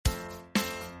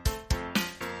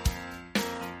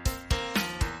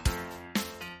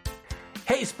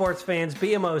Hey sports fans,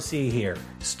 BMOC here.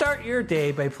 Start your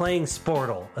day by playing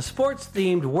Sportle, a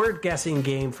sports-themed word-guessing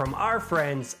game from our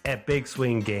friends at Big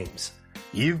Swing Games.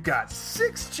 You've got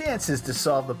 6 chances to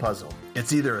solve the puzzle.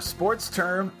 It's either a sports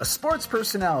term, a sports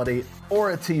personality,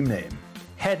 or a team name.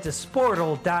 Head to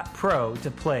sportle.pro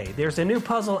to play. There's a new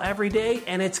puzzle every day,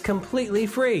 and it's completely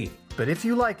free. But if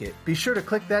you like it, be sure to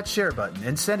click that share button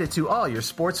and send it to all your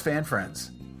sports fan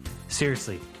friends.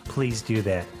 Seriously, please do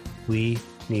that. We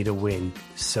need a win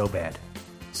so bad.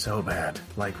 So bad,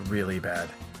 like really bad.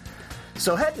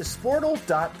 So head to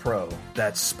sportle.pro,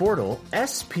 that's Sportle,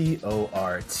 SPORTLE.pro,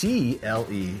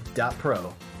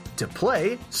 to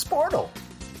play Sportle.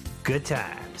 Good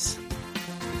times.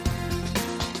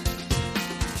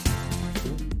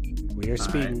 We are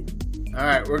speeding. All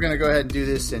right, we're going to go ahead and do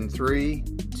this in 3,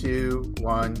 2,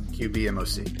 1, cue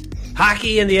BMOC.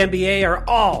 Hockey and the NBA are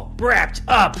all wrapped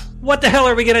up. What the hell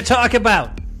are we going to talk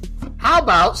about? How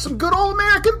about some good old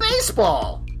American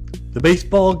baseball? The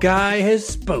baseball guy has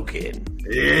spoken.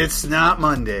 It's not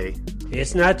Monday.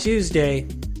 It's not Tuesday.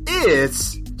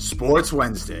 It's Sports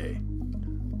Wednesday.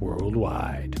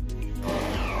 Worldwide.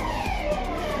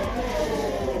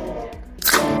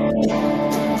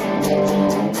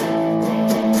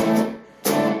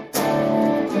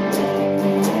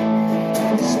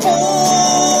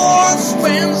 Sports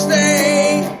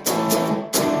Wednesday.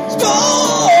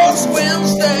 Sports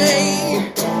Wednesday.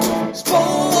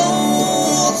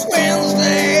 Sports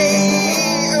Wednesday.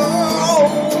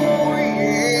 Oh,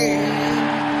 yeah.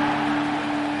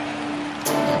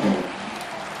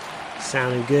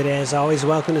 Sounding good as always.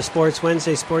 Welcome to Sports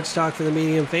Wednesday, sports talk for the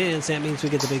medium fans. That means we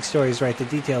get the big stories right, the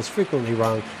details frequently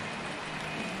wrong.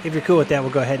 If you're cool with that,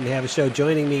 we'll go ahead and have a show.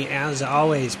 Joining me, as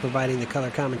always, providing the color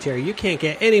commentary you can't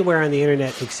get anywhere on the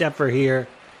internet except for here.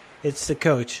 It's the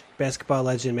coach, basketball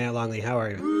legend Matt Longley. How are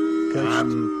you, Coach?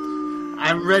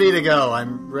 I'm ready to go.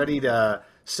 I'm ready to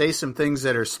say some things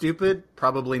that are stupid,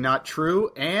 probably not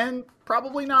true, and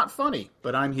probably not funny,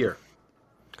 but I'm here.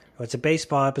 Well, it's a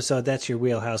baseball episode. That's your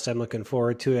wheelhouse. I'm looking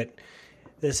forward to it.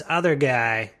 This other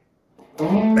guy.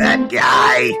 That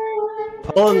guy.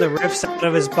 Pulling the riffs out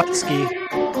of his butt ski.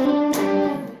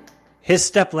 His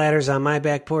stepladder's on my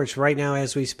back porch right now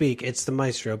as we speak. It's the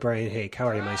maestro, Brian Hake. How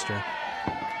are you, maestro?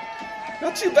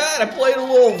 Not too bad. I played a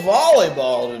little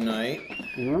volleyball tonight.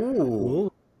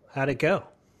 Ooh. How'd it go?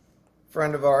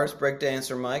 Friend of ours,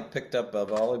 breakdancer Mike, picked up a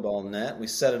volleyball net. We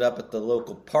set it up at the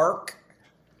local park.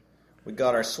 We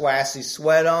got our swassy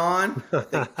sweat on.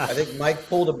 I think Mike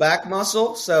pulled a back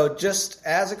muscle, so just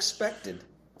as expected.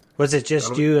 Was it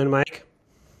just you and Mike?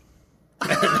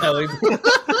 No,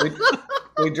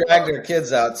 we dragged our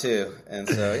kids out too, and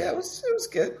so yeah, it was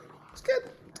good. It's good.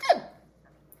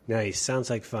 Nice. Sounds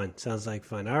like fun.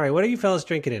 All right, what are you fellas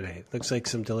drinking tonight? Looks like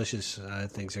some delicious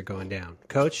things are going down.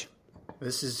 Coach?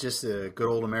 This is just a good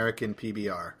old American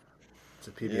PBR. It's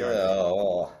a PBR.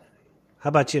 Yeah. How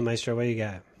about you, Maestro? What do you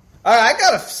got? All right, I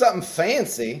got something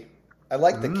fancy. I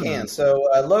like the can. So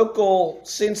a local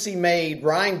Cincy-made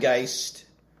Rheingeist.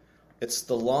 It's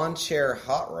the Lawn Chair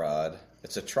Hot Rod.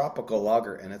 It's a tropical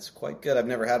lager, and it's quite good. I've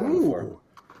never had one before.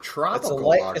 Tropical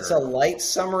lager. It's a light,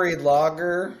 summery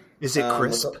lager. Is it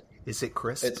crisp? Is it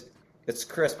crisp? It's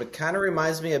crisp. It kind of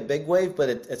reminds me of Big Wave, but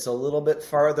it's a little bit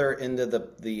farther into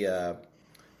the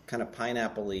kind of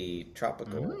pineapple-y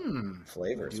tropical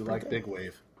flavors. You like Big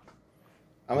Wave?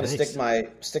 I'm going to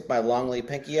stick my Longley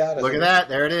pinky out. Look at that.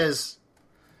 There it is.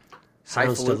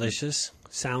 Sounds delicious.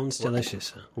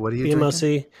 Delicious. What are you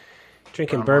BMOC?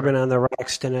 Drinking bourbon on the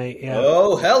rocks tonight. Yeah.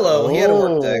 Oh, hello. He had a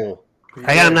work day.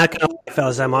 Hey, I'm not going to lie,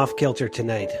 fellas. I'm off kilter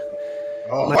tonight.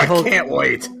 Oh, I can't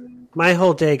wait. My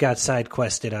whole day got side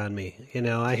quested on me. You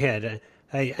know, I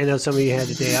know some of you had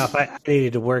the day off. I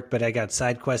needed to work, but I got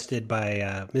side quested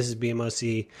by Mrs.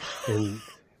 BMOC, and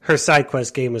her side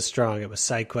quest game was strong. It was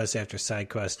side quest after side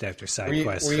quest after side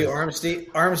quest. Were you arms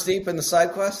deep in the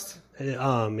side quest?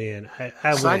 Oh man,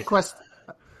 I side quest.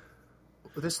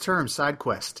 This term, side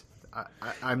quest.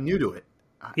 I'm new to it.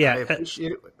 Yeah. I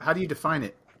appreciate it. How do you define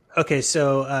it? Okay,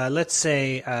 so let's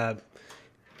say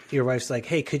your wife's like,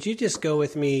 hey, could you just go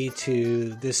with me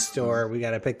to this store? We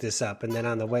got to pick this up. And then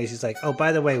on the way, she's like, oh,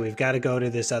 by the way, we've got to go to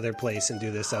this other place and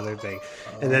do this other thing.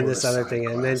 And then this other thing.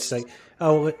 And then she's like,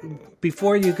 oh,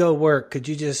 before you go work, could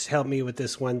you just help me with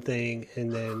this one thing?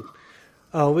 And then,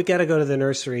 oh, we got to go to the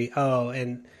nursery. Oh,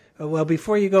 and well,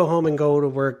 before you go home and go to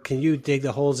work, can you dig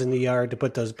the holes in the yard to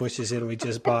put those bushes in we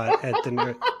just bought at the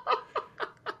nursery?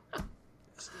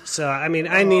 So, I mean,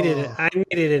 I needed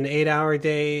an 8-hour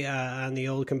day on the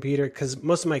old computer because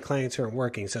most of my clients aren't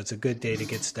working, so it's a good day to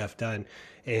get stuff done.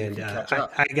 And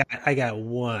I got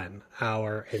 1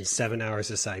 hour and 7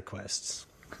 hours of side quests.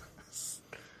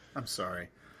 I'm sorry.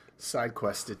 Side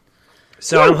quested.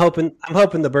 So I'm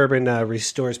hoping the bourbon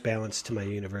restores balance to my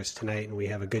universe tonight, and we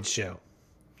have a good show.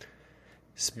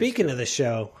 Speaking of the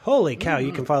show, holy cow,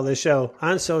 you can follow the show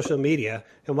on social media,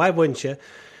 and why wouldn't you?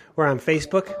 We're on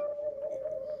Facebook,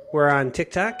 we're on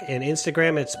TikTok and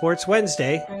Instagram at Sports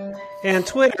Wednesday, and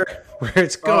Twitter, where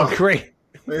it's going great.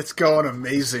 It's going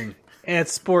amazing. At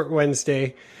Sport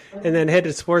Wednesday. And then head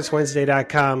to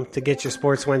sportswednesday.com to get your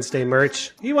Sports Wednesday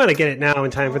merch. You want to get it now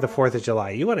in time for the 4th of July.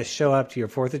 You want to show up to your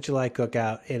 4th of July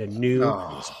cookout in a new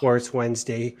Sports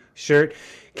Wednesday shirt,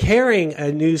 carrying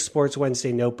a new Sports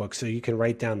Wednesday notebook so you can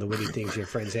write down the witty things your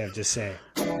friends have to say.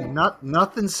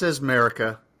 Nothing says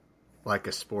America like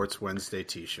a Sports Wednesday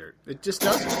t-shirt. It just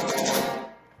doesn't.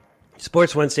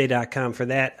 SportsWednesday.com for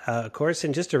that, of course.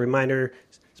 And just a reminder,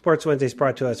 Sports Wednesday is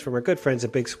brought to us from our good friends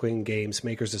at Big Swing Games,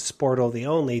 makers of Sportle, the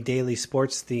only daily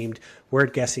sports-themed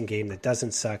word-guessing game that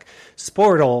doesn't suck.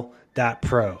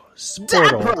 Sportle.pro.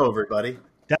 Sportle, everybody.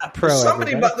 Pro.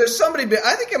 There's somebody.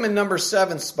 I think I'm in number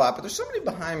 7 spot, but there's somebody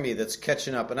behind me that's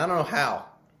catching up, and I don't know how.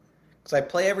 Because I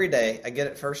play every day, I get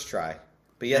it first try.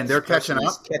 But yet and they're catching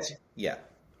up. Yeah.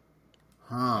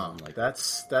 Huh.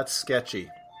 That's sketchy.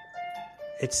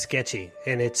 It's sketchy,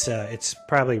 and it's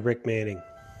probably Rick Manning.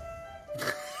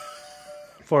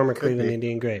 Former Cleveland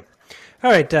Indian great. All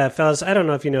right, fellas, I don't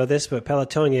know if you know this, but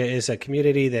Pelotonia is a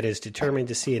community that is determined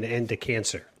to see an end to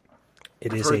cancer.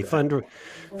 It is a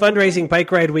fundraising bike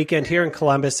ride weekend here in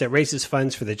Columbus that raises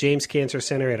funds for the James Cancer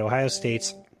Center at Ohio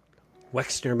State's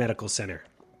Wexner Medical Center,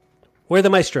 where the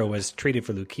maestro was treated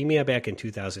for leukemia back in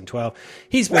 2012.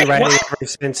 He's been riding ever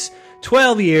since.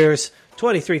 12 years,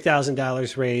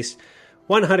 $23,000 raised.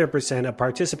 100% of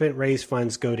participant raised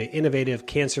funds go to innovative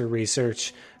cancer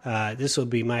research. This will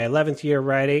be my 11th year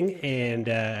riding,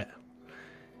 and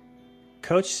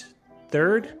Coach,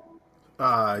 third?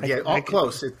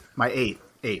 Close. It's my eighth.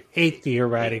 Eighth year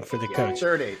riding for the coach.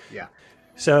 Third, eighth, yeah.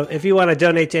 So if you want to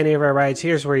donate to any of our rides,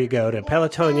 here's where you go. To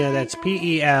Pelotonia, that's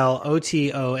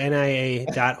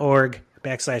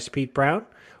pelotonia.org/Pete Brown,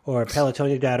 or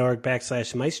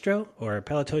pelotonia.org/maestro, or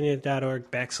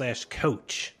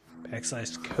pelotonia.org/coach.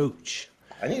 /coach.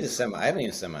 I haven't even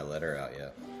sent my letter out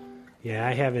yet. Yeah,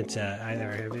 I haven't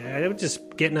either. I'm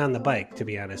just getting on the bike, to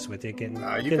be honest with you.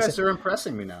 You guys are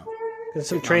impressing me now. Getting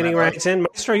some training rides in.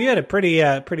 Maestro, you had a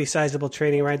pretty sizable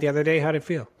training ride the other day. How did it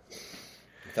feel?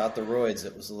 Without the roids,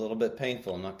 it was a little bit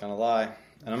painful, I'm not going to lie.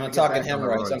 And I'm not talking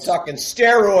hemorrhoids. I'm talking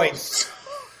steroids.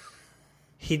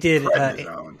 He did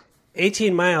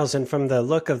 18 miles, and from the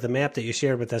look of the map that you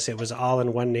shared with us, it was all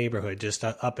in one neighborhood, just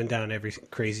up and down every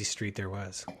crazy street there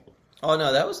was. Oh,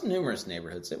 no, that was numerous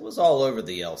neighborhoods. It was all over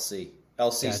the LC.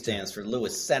 LC stands for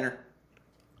Lewis Center.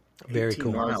 Very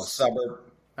cool. Miles. Suburb.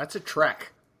 That's a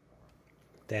trek.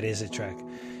 That is a trek.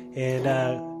 And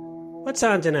what's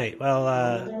on tonight? Well,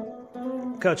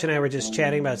 Coach and I were just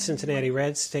chatting about Cincinnati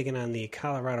Reds taking on the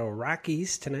Colorado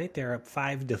Rockies tonight. They're up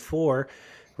 5-4.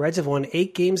 Reds have won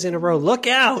 8 games in a row. Look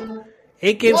out!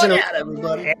 8 games in a row.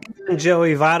 Everybody. And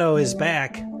Joey Votto is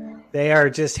back. They are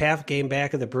just half game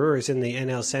back of the Brewers in the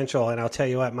NL Central. And I'll tell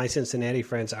you what, my Cincinnati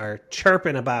friends are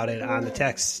chirping about it on the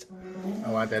text.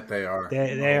 Oh, I bet they are.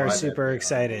 They are super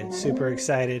excited. Super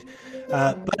excited.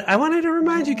 But I wanted to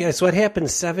remind you guys what happened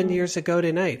 7 years ago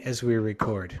tonight as we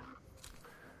record.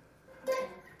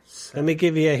 Let me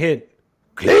give you a hint.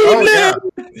 Cleveland!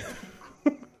 Oh, yeah.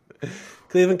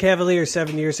 Cleveland Cavaliers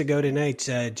 7 years ago tonight,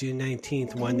 June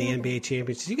 19th, won the NBA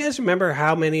championship. Do you guys remember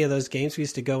how many of those games we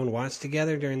used to go and watch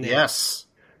together during that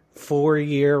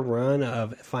 4-year run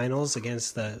of finals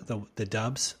against the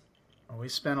Dubs? We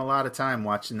spent a lot of time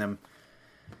watching them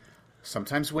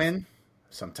sometimes win,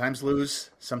 sometimes lose,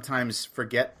 sometimes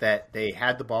forget that they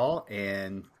had the ball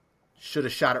and should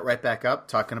have shot it right back up.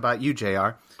 Talking about you,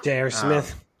 JR. J.R.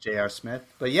 Smith. J.R. Smith.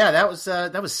 But yeah, that was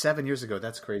 7 years ago.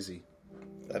 That's crazy.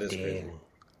 That is crazy.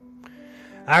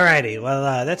 All righty.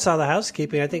 Well, that's all the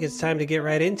housekeeping. I think it's time to get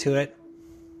right into it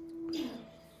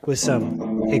with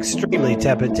some extremely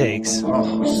tepid takes.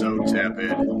 Oh, so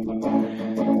tepid.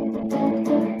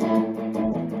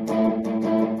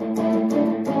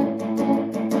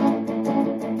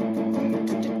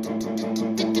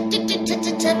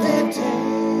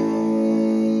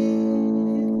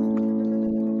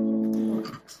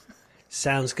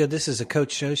 Sounds good. This is a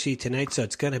Coach show sheet tonight, so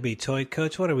it's going to be toy.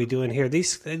 Coach, what are we doing here? I'm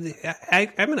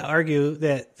going to argue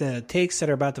that the takes that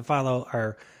are about to follow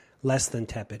are less than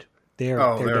tepid. They're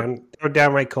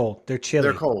downright cold. They're chilly.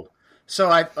 They're cold.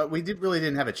 So we really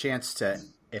didn't have a chance to,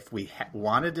 if we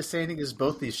wanted to say anything, because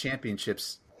both these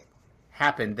championships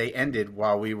happened. They ended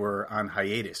while we were on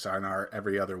hiatus, on our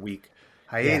every other week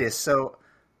hiatus. Yeah. So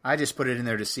I just put it in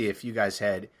there to see if you guys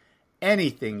had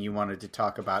anything you wanted to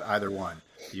talk about either one.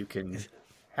 You can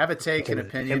have a take, an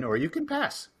opinion, or you can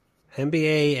pass.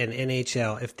 NBA and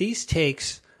NHL. If these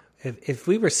takes, if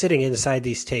we were sitting inside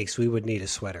these takes, we would need a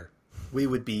sweater. We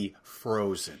would be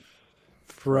frozen.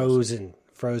 Frozen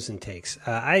takes.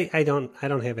 I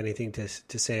don't have anything to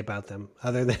say about them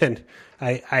other than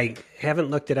I haven't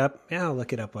looked it up. Yeah, I'll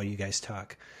look it up while you guys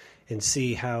talk and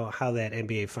see how that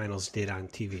NBA Finals did on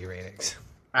TV ratings.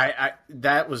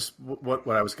 That was what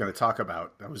I was going to talk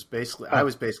about. I was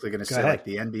basically going to say ahead. like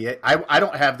the NBA. I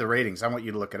don't have the ratings. I want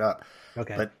you to look it up.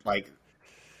 Okay. But like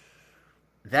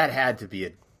that had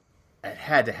to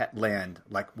land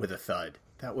like with a thud.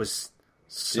 That was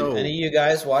so. Did any of you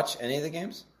guys watch any of the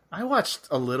games? I watched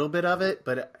a little bit of it,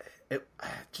 but it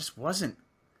just wasn't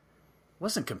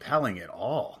compelling at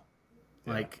all.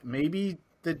 Yeah. Like maybe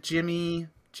the Jimmy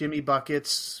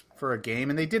buckets for a game,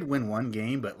 and they did win one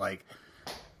game, but like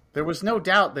there was no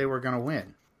doubt they were going to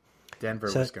win.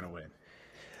 Denver was going to win.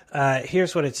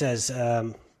 Here's what it says.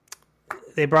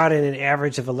 They brought in an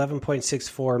average of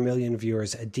 11.64 million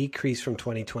viewers, a decrease from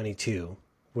 2022,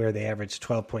 where they averaged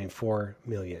 12.4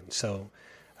 million. So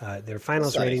their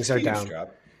finals ratings are down.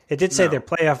 Drop. It did say their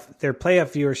playoff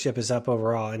viewership is up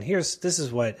overall. And this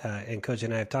is what, and Coach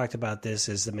and I have talked about this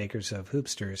as the makers of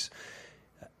Hoopsters,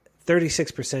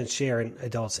 36% share in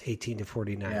adults 18 to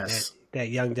 49. Yes. That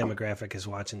young demographic is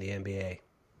watching the NBA.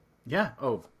 Yeah.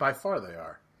 Oh, by far they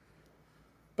are.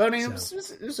 But I mean,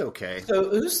 it was okay. So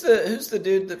who's the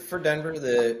dude for Denver?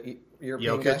 The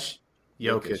European guy?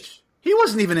 Jokic. He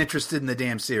wasn't even interested in the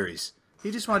damn series.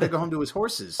 He just wanted to go home to his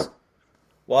horses.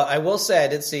 Well, I will say I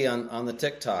did see on the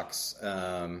TikToks,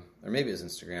 or maybe it was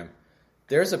Instagram,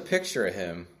 there's a picture of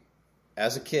him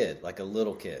as a kid, like a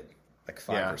little kid, like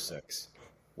 5 or 6,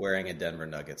 wearing a Denver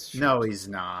Nuggets shirt. No, he's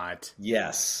not.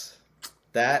 Yes.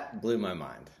 That blew my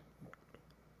mind.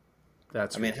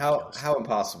 That's ridiculous. How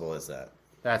impossible is that?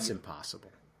 That's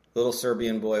impossible. Little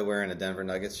Serbian boy wearing a Denver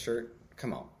Nuggets shirt?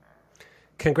 Come on.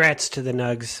 Congrats to the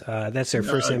Nugs. That's their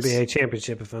first NBA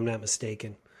championship, if I'm not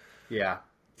mistaken. Yeah.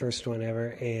 First one ever.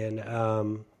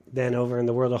 And then over in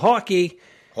the world of hockey.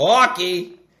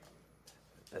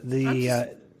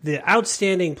 The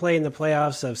outstanding play in the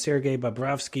playoffs of Sergei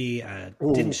Bobrovsky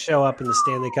didn't show up in the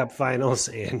Stanley Cup Finals,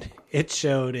 and it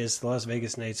showed as the Las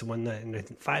Vegas Knights won in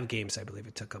 5 games, I believe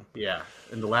it took them. Yeah,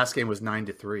 and the last game was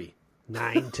 9-3.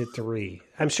 9-3.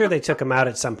 I'm sure they took him out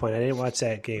at some point. I didn't watch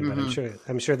that game, but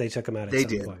I'm sure they took him out at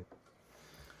some point.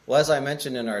 Well, as I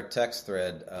mentioned in our text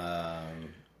thread,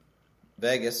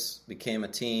 Vegas became a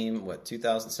team,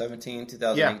 2017,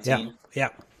 2018? Yeah.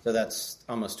 So that's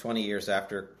almost 20 years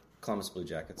after Columbus Blue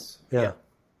Jackets. Yeah.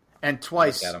 And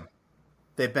twice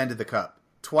they've been to the Cup.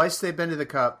 Twice they've been to the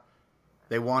Cup.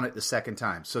 They won it the second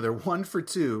time. So they're 1 for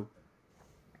 2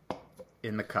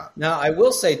 in the Cup. Now, I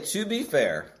will say, to be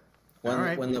fair,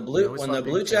 when the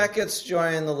Blue Jackets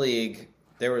joined the league,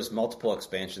 there was multiple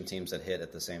expansion teams that hit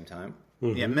at the same time.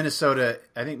 Mm-hmm. Yeah, Minnesota.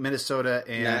 I think Minnesota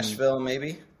and Nashville,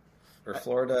 maybe. Or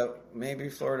Florida, maybe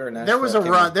Florida or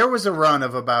Nashville. There was a run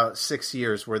of about 6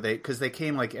 years where because they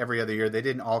came like every other year. They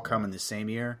didn't all come in the same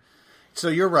year. So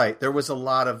you're right. There was a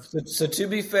lot of. So to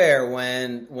be fair,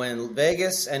 when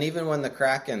Vegas and even when the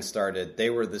Kraken started,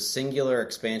 they were the singular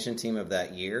expansion team of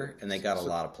that year, and they got a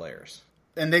lot of players.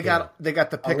 And they got the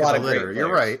pick of the litter.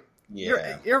 You're right.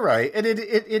 Yeah, you're right. And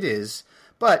it is.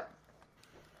 But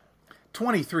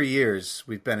 23 years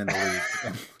we've been in the league.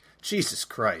 And Jesus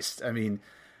Christ! I mean.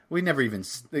 We never even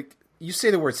you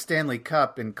say the word Stanley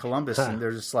Cup in Columbus, and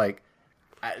they're just like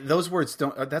those words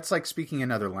don't. That's like speaking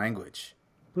another language.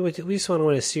 We just want to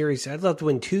win a series. I'd love to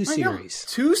win 2 series.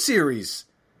 2 series.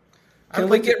 Can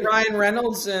we get Ryan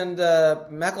Reynolds and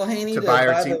McElhaney to buy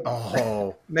our team?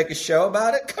 Make a show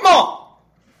about it? Come on,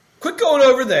 quit going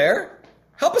over there.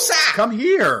 Help us out. Come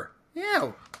here.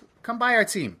 Yeah, come buy our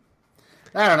team.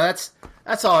 I don't know.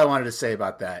 That's all I wanted to say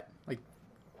about that. Like,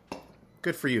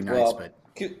 good for you, Knights, but.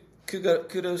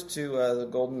 Kudos to the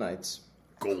Golden Knights.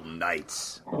 Golden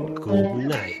Knights. All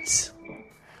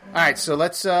right, so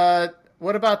let's.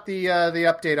 What about the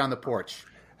update on the porch?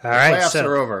 All right, playoffs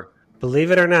are over.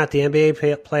 Believe it or not, the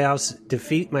NBA playoffs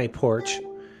defeat my porch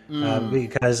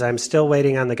because I'm still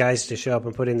waiting on the guys to show up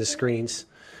and put in the screens.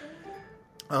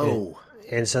 Oh.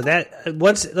 And so that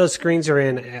once those screens are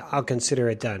in, I'll consider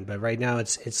it done. But right now,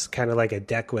 it's kind of like a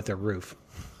deck with a roof.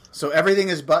 So everything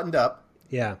is buttoned up.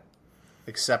 Yeah.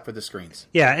 Except for the screens.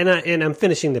 Yeah, and I'm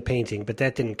finishing the painting, but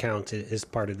that didn't count as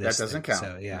part of this. That doesn't count.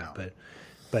 So yeah, no.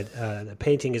 but the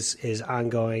painting is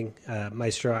ongoing.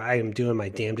 Maestro, I am doing my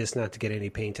damnedest not to get any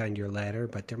paint on your ladder,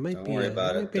 but there might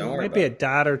be a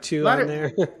dot or two on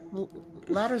there.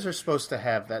 ladders are supposed to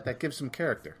have that. That gives them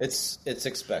character. It's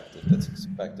expected. It's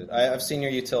expected. I've seen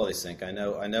your utility sink. I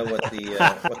know what what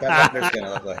that ladder's going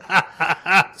to look like.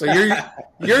 So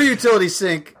your utility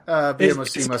sink,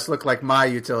 BMOC, must look like my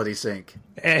utility sink.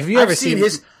 Have you ever seen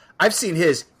his? I've seen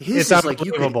his. His is like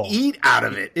you can eat out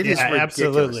of it. It is ridiculous.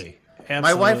 Absolutely.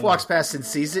 My wife walks past and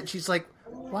sees it. She's like,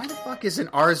 "Why the fuck isn't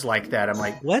ours like that?" I'm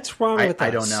like, "What's wrong with us?" I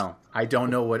don't know. I don't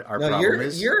know what our problem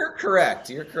is. You're correct.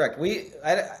 You're correct.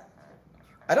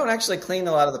 I don't actually clean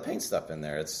a lot of the paint stuff in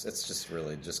there. It's just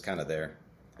really just kind of there.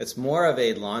 It's more of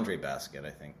a laundry basket, I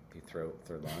think. You throw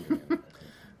laundry in it.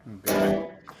 Okay.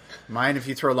 Mine, if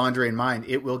you throw laundry in mine,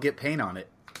 it will get paint on it.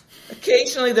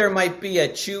 Occasionally there might be a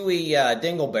chewy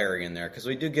dingleberry in there because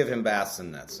we do give him baths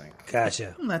in that sink.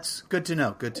 Gotcha. That's good to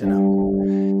know. Good to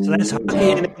know. So that's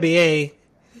hockey and NBA.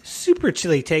 Super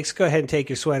chilly takes. Go ahead and take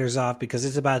your sweaters off because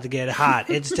it's about to get hot.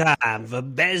 It's time for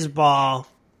baseball.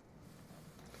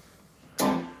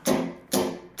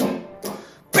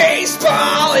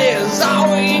 Baseball is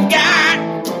all we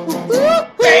got.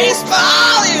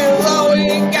 Baseball is all we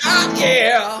got,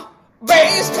 yeah.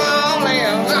 Baseball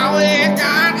is all we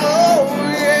got,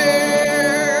 oh yeah.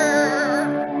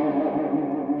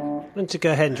 Why don't you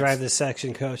go ahead and drive this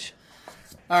section, Coach?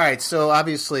 All right, so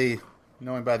obviously,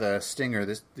 knowing by the stinger,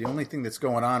 the only thing that's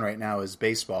going on right now is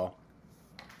baseball.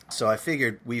 So I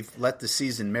figured we've let the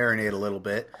season marinate a little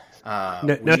bit.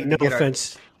 No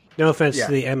offense. No offense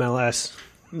to the MLS.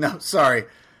 No, sorry.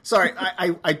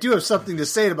 I do have something to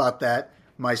say about that,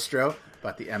 Maestro,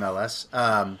 about the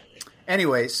MLS.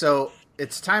 Anyway, so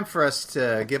it's time for us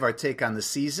to give our take on the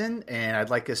season, and I'd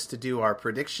like us to do our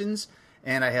predictions,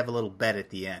 and I have a little bet at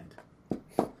the end.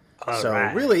 All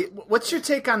right. Really, what's your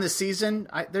take on the season?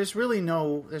 There's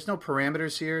no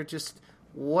parameters here. Just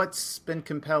what's been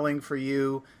compelling for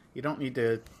you. You don't need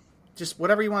to. Just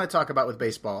whatever you want to talk about with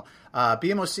baseball.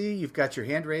 BMOC, you've got your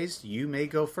hand raised. You may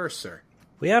go first, sir.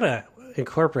 We ought to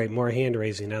incorporate more hand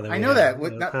raising now that I know that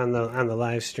on the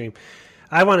live stream.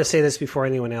 I want to say this before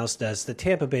anyone else does. The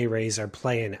Tampa Bay Rays are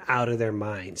playing out of their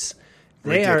minds.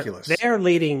 Ridiculous. They are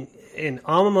leading in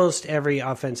almost every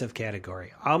offensive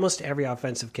category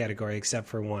except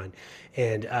for one.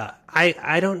 And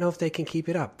I don't know if they can keep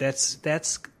it up.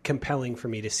 That's compelling for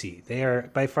me to see. They are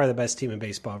by far the best team in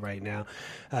baseball right now.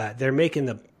 They're making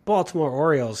the Baltimore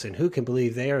Orioles, and who can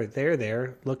believe they're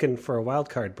there looking for a wild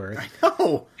card berth. I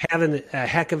know. Having a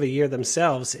heck of a year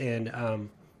themselves, and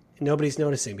nobody's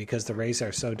noticing because the Rays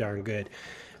are so darn good.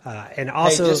 And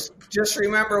also, just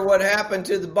remember what happened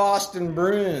to the Boston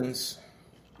Bruins.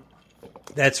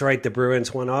 That's right. The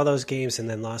Bruins won all those games and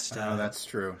then lost. Oh, that's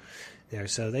true. There,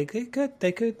 so they could.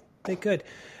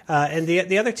 And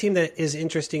the other team that is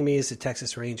interesting me is the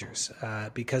Texas Rangers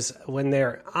because when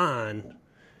they're on,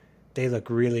 they look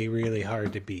really, really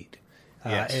hard to beat.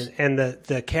 Yes. And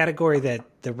the category that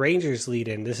the Rangers lead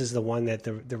in, this is the one that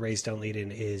the Rays don't lead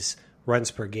in, is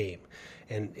runs per game.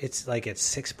 And it's like at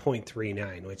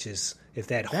 6.39, which is, if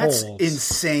that holds. That's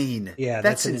insane. Yeah,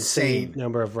 that's an insane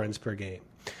number of runs per game.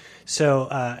 So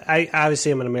I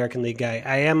obviously am an American League guy.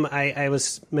 I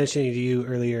was mentioning to you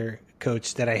earlier,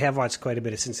 Coach, that I have watched quite a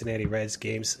bit of Cincinnati Reds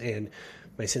games, and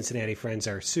my Cincinnati friends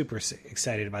are super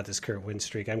excited about this current win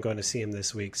streak. I'm going to see them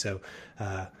this week, so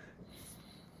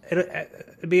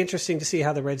it'd be interesting to see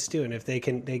how the Reds do, and if they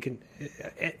can,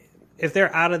 if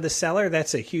they're out of the cellar,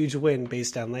 that's a huge win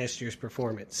based on last year's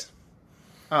performance.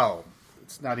 Oh,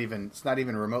 it's not even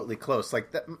remotely close.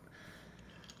 Like that.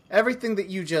 Everything that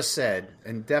you just said,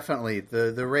 and definitely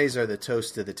the Rays are the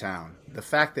toast of the town. The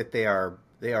fact that they are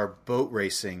boat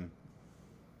racing,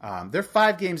 they're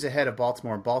 5 games ahead of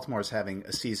Baltimore, and Baltimore's having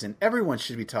a season everyone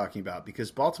should be talking about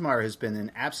because Baltimore has been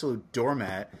an absolute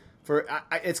doormat for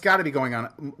it's got to be going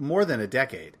on more than a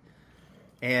decade.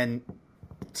 And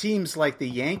teams like the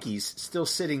Yankees still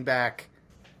sitting back,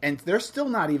 and they're still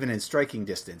not even in striking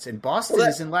distance. And Boston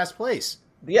is in last place.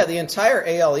 Yeah, the entire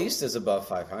AL East is above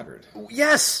 500.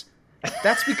 Yes,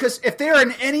 that's because if they're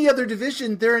in any other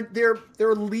division, they're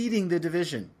leading the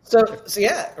division. So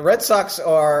yeah, Red Sox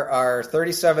are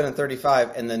 37 and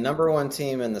 35, and the number one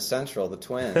team in the Central, the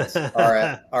Twins, are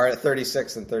at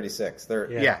 36 and 36.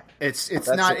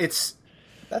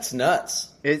 That's nuts.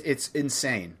 It's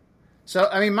insane. So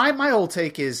I mean, my whole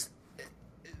take is.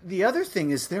 The other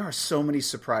thing is there are so many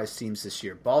surprise teams this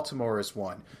year. Baltimore is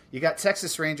one. You got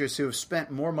Texas Rangers who have spent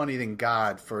more money than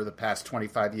God for the past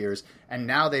 25 years, and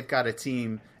now they've got a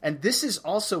team. And this is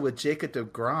also with Jacob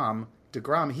DeGrom.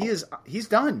 He's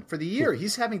done for the year.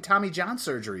 He's having Tommy John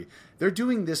surgery. They're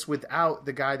doing this without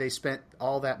the guy they spent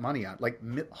all that money on, like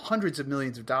hundreds of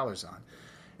millions of dollars on.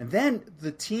 And then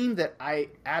the team that I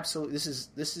absolutely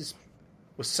this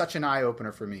was such an eye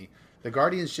opener for me. The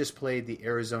Guardians just played the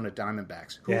Arizona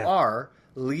Diamondbacks, who Yeah. are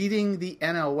leading the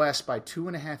NL West by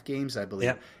 2.5 games, I believe.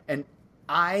 Yep. And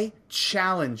I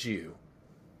challenge you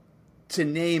to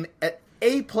name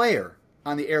a player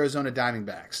on the Arizona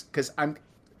Diamondbacks, because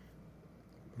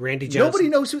Randy Johnson. nobody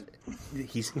knows who.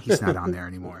 He's not on there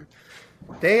anymore.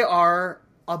 They are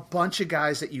a bunch of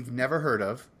guys that you've never heard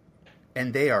of,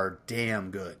 and they are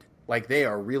damn good. Like, they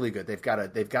are really good. They've got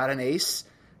an ace.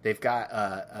 They've got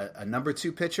a number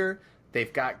 2 pitcher.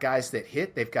 They've got guys that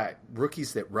hit. They've got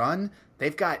rookies that run.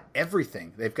 They've got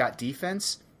everything. They've got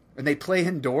defense, and they play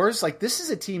indoors. Like, this is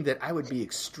a team that I would be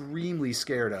extremely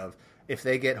scared of if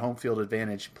they get home field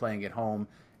advantage playing at home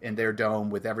in their dome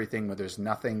with everything, where there's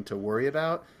nothing to worry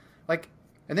about. Like,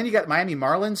 and then you got Miami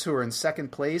Marlins, who are in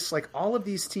second place. Like, all of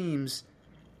these teams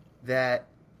that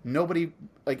nobody,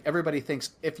 like, everybody thinks,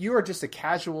 if you are just a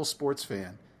casual sports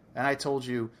fan, and I told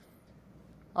you,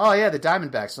 oh yeah, the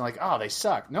Diamondbacks, and like, oh, they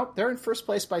suck. Nope, they're in first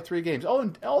place by 3 games. Oh,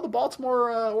 and the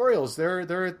Baltimore Orioles,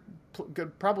 they're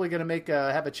probably going to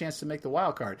have a chance to make the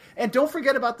wild card. And don't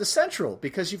forget about the Central,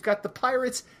 because you've got the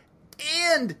Pirates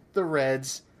and the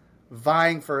Reds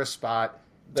vying for a spot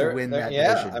to win that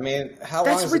division. I mean, how long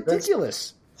That's has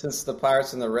ridiculous. it been since the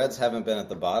Pirates and the Reds haven't been at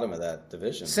the bottom of that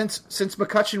division? Since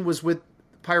McCutchen was with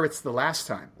Pirates the last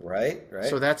time. Right.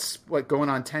 So that's, going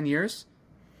on 10 years?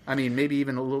 I mean, maybe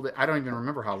even a little bit. I don't even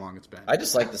remember how long it's been. I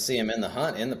just like to see them in the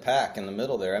hunt, in the pack, in the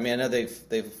middle there. I mean, I know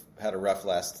they've had a rough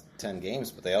last 10 games,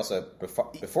 but they also,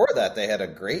 before that, they had a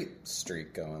great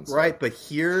streak going. So. Right, but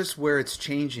here's where it's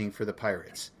changing for the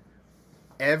Pirates.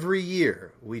 Every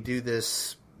year we do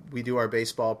our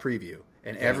baseball preview,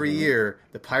 and every year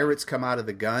the Pirates come out of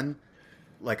the gun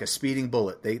like a speeding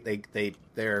bullet. They're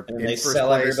and in they first sell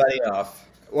place. everybody off.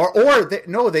 Or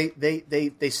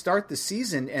they start the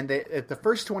season, and at the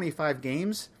first 25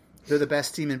 games, they're the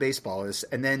best team in baseball.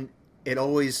 And then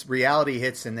reality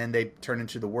hits, and then they turn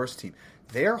into the worst team.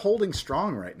 They're holding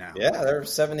strong right now. Yeah, they're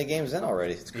 70 games in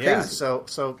already. It's crazy. Yeah, so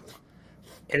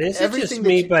And it's just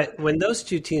me, but when those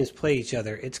two teams play each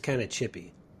other, it's kind of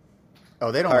chippy.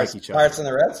 Oh, they don't Pirates, like each other. Pirates and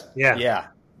the Reds? Yeah.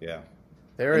 Yeah.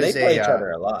 They play each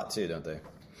other a lot, too, don't they?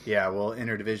 Yeah, well,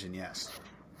 interdivision, yes.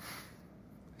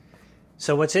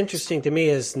 So what's interesting to me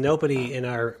is nobody in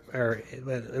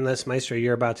unless Maestro,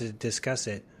 you're about to discuss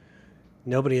it,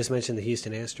 nobody has mentioned the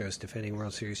Houston Astros defending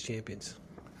World Series champions.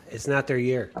 It's not their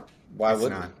year. Why It's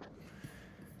wouldn't not.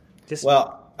 we?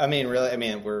 Well, I mean, really,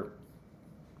 we're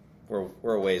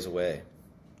a ways away.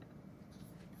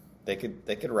 They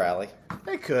could rally.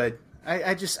 They could.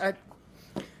 I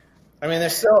I mean, they're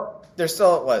still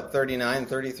at what, 39,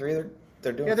 33?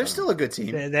 They're doing. Yeah, they're something. still a good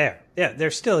team. They're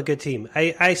still a good team.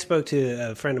 I spoke to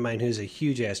a friend of mine who's a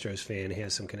huge Astros fan. He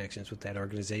has some connections with that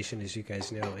organization, as you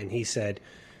guys know, and he said,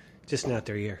 just not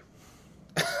their year.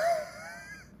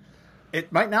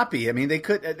 It might not be. I mean, they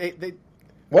could.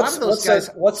 What's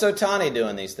Ohtani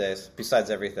doing these days besides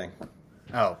everything?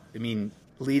 Oh, I mean,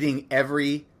 leading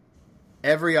every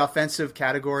offensive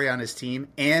category on his team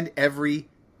and every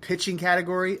pitching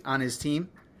category on his team.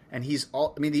 And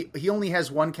he only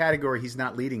has one category he's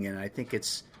not leading in. And I think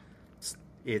it's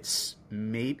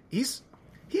maybe he's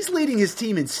leading his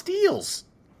team in steals.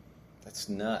 That's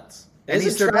nuts. And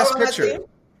he's their best pitcher.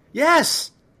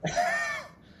 Yes.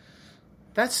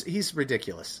 He's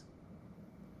ridiculous.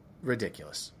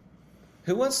 Ridiculous.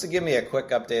 Who wants to give me a quick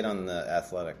update on the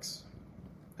Athletics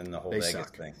and the whole Vegas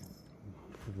suck. thing?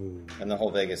 And the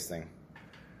whole Vegas thing.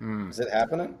 Is it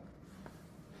happening?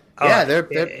 Yeah, they're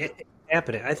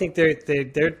happening. I think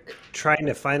they're trying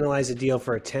to finalize a deal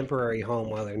for a temporary home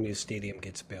while their new stadium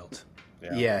gets built.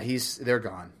 Yeah, they're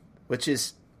gone, which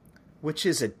is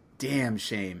a damn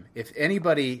shame. If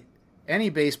any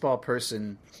baseball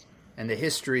person and the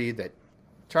history that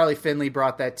Charlie Finley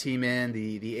brought that team in,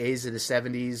 the A's of the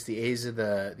 70s, the A's of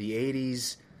the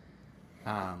 80s,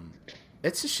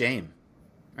 it's a shame.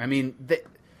 I mean,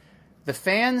 the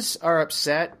fans are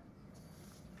upset,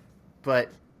 but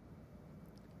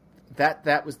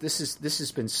this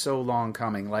has been so long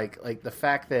coming. Like the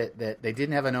fact that they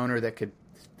didn't have an owner that could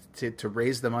to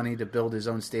raise the money to build his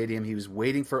own stadium. He was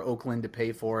waiting for Oakland to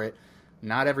pay for it.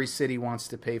 Not every city wants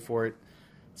to pay for it.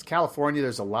 It's California.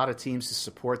 There's a lot of teams to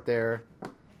support there.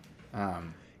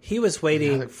 He was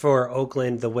waiting for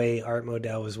Oakland the way Art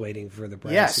Modell was waiting for the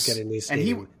Browns to get a new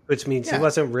stadium, which means he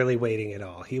wasn't really waiting at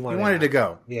all. He wanted to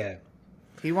go. Yeah.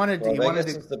 He wanted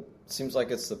to. Seems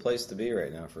like it's the place to be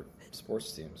right now for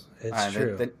sports teams. It's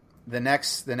true. The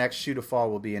next shoe to fall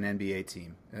will be an NBA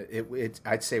team.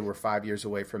 I'd say we're 5 years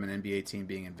away from an NBA team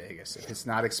being in Vegas. If it's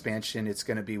not expansion, it's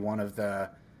going to be one of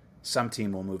some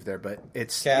team will move there. But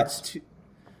it's Cavs?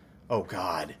 oh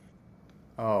God,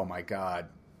 oh my God.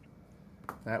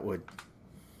 that would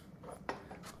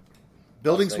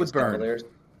buildings would burn. Cavaliers.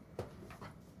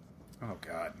 Oh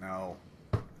God, no!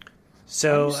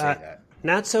 So, Why'd you say that?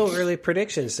 not so early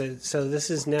predictions. So this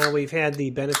is now we've had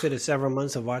the benefit of several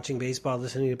months of watching baseball,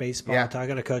 listening to baseball, Yeah.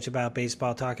 talking to coach about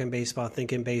baseball, talking baseball,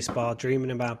 thinking baseball,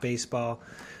 dreaming about baseball,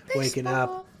 waking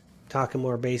up, talking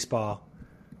more baseball.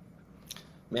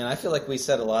 Man, I feel like we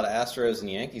said a lot of Astros and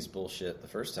Yankees bullshit the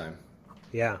first time.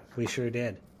 Yeah, we sure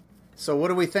did. So what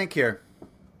do we think here?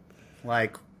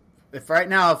 Like, if right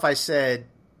now, if I said,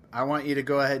 I want you to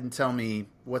go ahead and tell me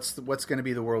what's going to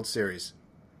be the World Series.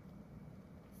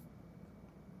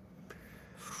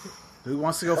 Who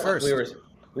wants to go first?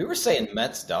 We were saying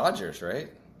Mets Dodgers,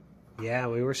 right? Yeah,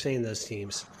 we were saying those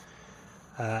teams.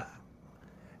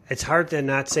 It's hard to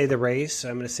not say the Rays, so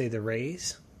I'm going to say the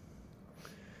Rays.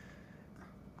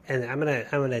 And I'm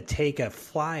gonna take a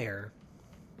flyer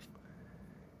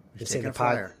and say taking the a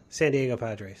flyer? San Diego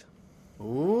Padres.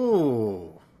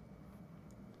 Ooh.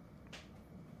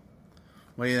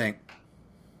 What do you think,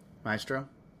 Maestro?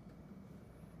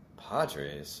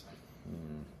 Padres.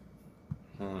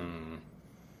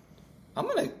 I'm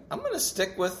gonna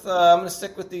stick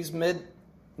with these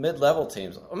mid-level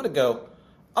teams. I'm gonna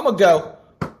go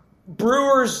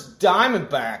Brewers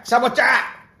Diamondbacks. How about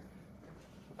that?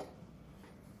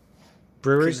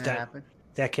 Brewers. Can that happen?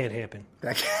 That can't happen.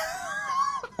 That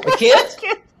The kids?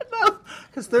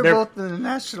 because they're They're- both in the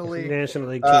National League. National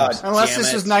League Oh, teams. Unless Damn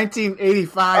this it. was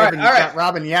 1985 All right, and you all got right.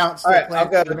 Robin Yount still All right, playing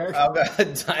for the American. I'll go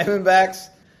Diamondbacks.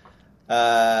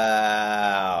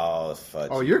 Fudge.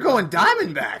 Oh, you're going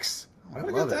Diamondbacks. I'm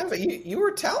gonna go Diamondbacks. You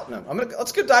were touting them.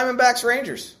 Let's go Diamondbacks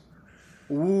Rangers.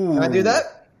 Ooh. Can I do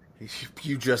that?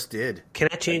 You just did. Can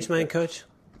I change mine, Coach?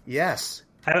 Yes.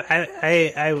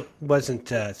 I wasn't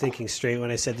thinking straight when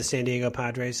I said the San Diego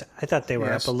Padres. I thought they were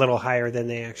Yes. up a little higher than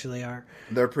they actually are.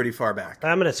 They're pretty far back. But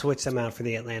I'm going to switch them out for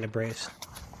the Atlanta Braves.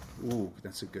 Ooh,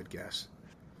 that's a good guess.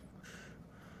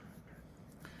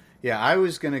 Yeah, I'm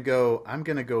gonna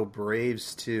go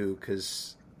Braves too,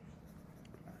 because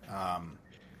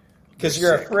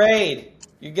You're afraid.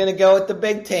 You're gonna go with the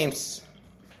big teams.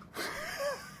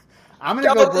 I'm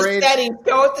gonna go with Braves. the steadies.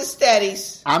 Go with the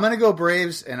steadies. I'm gonna go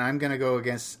Braves, and I'm gonna go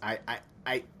against. I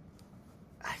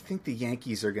think the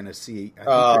Yankees are gonna see. I think they're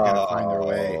gonna find their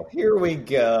way. Here we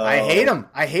go. I hate them.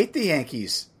 I hate the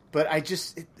Yankees, but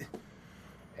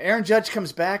Aaron Judge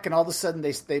comes back, and all of a sudden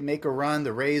they make a run.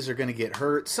 The Rays are going to get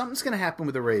hurt. Something's going to happen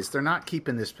with the Rays. They're not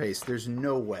keeping this pace. There's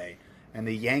no way. And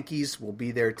the Yankees will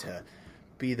be there to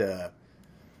be the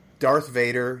Darth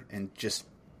Vader and just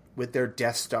with their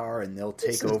Death Star, and they'll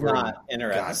take over. Not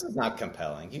interesting. This is not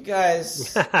compelling. You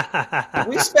guys,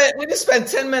 we just spent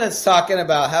 10 minutes talking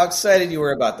about how excited you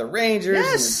were about the Rangers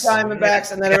Yes. and the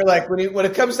Diamondbacks, and then we're like, when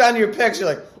it comes down to your picks, you're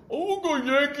like, oh, go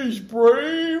Yankees,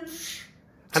 Braves.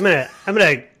 I'm gonna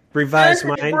revise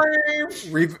mine. Braves.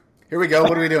 Here we go.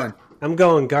 What are we doing? I'm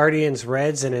going Guardians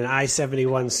Reds in an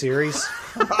I-71 series.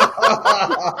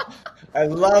 I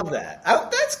love that.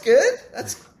 That's good.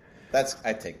 That's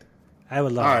I take that. I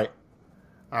would love All it.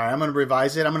 right. I'm going to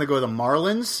revise it. I'm going to go the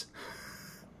Marlins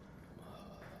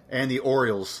and the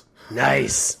Orioles.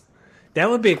 Nice. That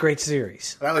would be a great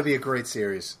series. That would be a great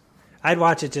series. I'd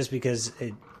watch it just because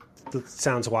it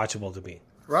sounds watchable to me.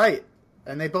 Right.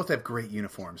 And they both have great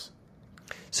uniforms.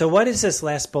 So what is this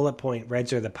last bullet point,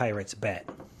 Reds or the Pirates bet?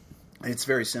 It's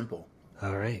very simple.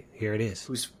 All right, here it is.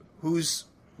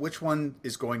 Which one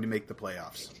is going to make the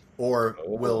playoffs? Or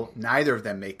will neither of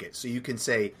them make it? So you can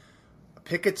say,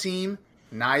 pick a team,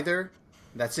 neither.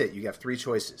 That's it. You have three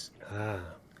choices.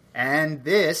 And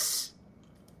this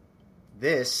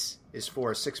is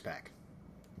for a six-pack.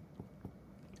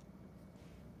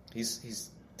 He's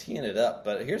teeing it up,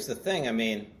 but here's the thing. I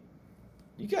mean,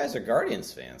 you guys are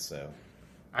Guardians fans, so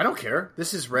I don't care.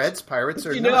 This is Reds, Pirates,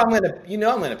 or I'm gonna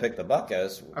pick the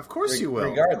Buccos. Of course you will.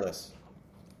 regardless.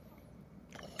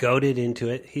 Goaded into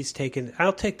it.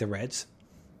 I'll take the Reds.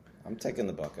 I'm taking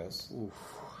the Buccos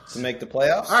to make the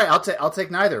playoffs. All right, I'll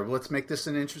take neither. Let's make this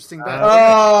an interesting bet.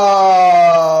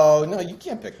 Oh no, you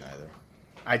can't pick neither.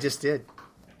 I just did.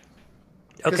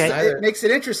 'Cause Okay. it makes it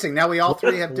interesting. Now we all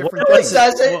three have different No, it things.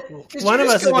 doesn't. 'Cause One you're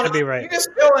of just us is gonna be right.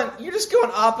 You're just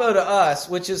going oppo to us,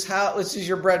 which is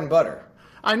your bread and butter.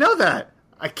 I know that.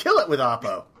 I kill it with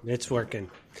Oppo. It's working.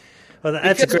 Well,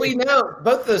 that's Because a great. we know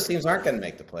both those teams aren't going to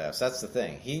make the playoffs. That's the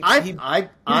thing. He I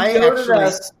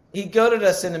goaded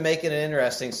us into making it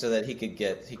interesting so that he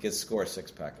could score a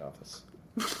 6-pack off us.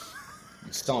 You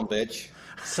son of a bitch.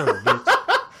 Son of a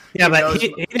bitch. Yeah, but he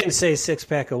didn't say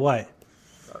 6-pack of what?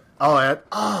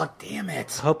 Oh, damn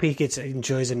it. I hope he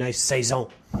enjoys a nice saison.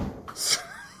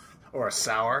 Or a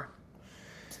sour.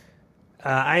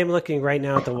 I am looking right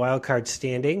now at the wild card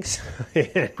standings,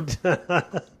 and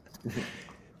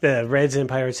the Reds and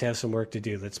Pirates have some work to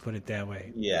do. Let's put it that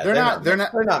way. Yeah, They're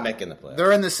not making the playoffs.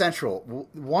 They're in the Central.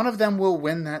 One of them will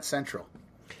win that Central.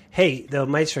 Hey, though,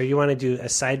 Maestro, you want to do a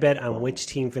side bet on which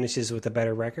team finishes with a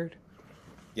better record?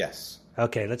 Yes.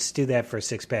 Okay, let's do that for a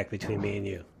six-pack between me and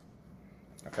you.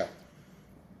 Okay.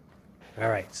 All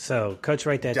right, so, Coach,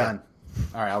 write that down.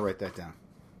 All right, I'll write that down.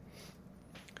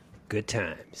 Good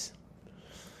times.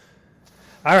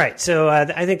 All right, so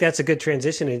I think that's a good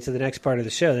transition into the next part of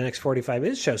the show. The next 45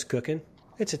 minutes show's cooking.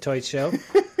 It's a toy show.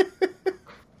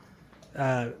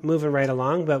 Moving right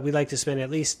along, but we like to spend at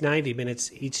least 90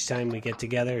 minutes each time we get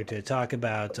together to talk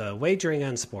about wagering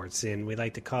on sports, and we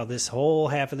like to call this whole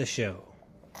half of the show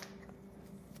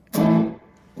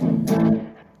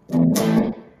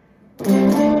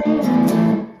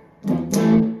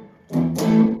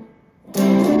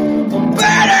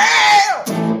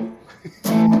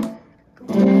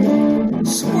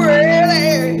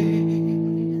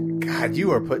God,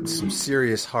 you are putting some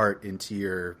serious heart into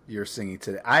your singing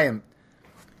today. I'm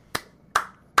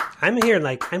hearing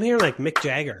like Mick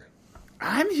Jagger.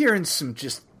 I'm hearing some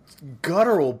just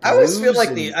guttural blues. I always feel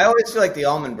like the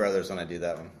Allman Brothers when I do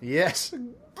that one. Yes.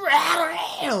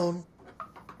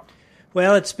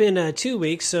 Well, it's been 2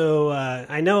 weeks, so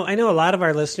I know a lot of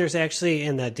our listeners actually,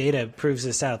 and the data proves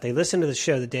this out. They listen to the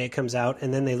show the day it comes out,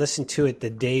 and then they listen to it the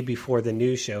day before the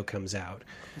new show comes out,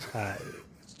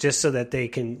 just so that they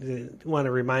can want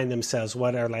to remind themselves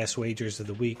what our last wagers of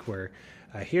the week were.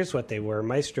 Here's what they were.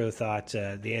 Maestro thought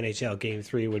the NHL Game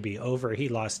 3 would be over. He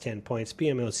lost 10 points.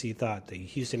 BMOC thought the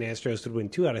Houston Astros would win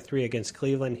 2 out of 3 against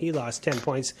Cleveland. He lost 10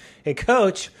 points. And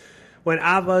Coach went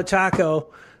Avo Taco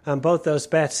on both those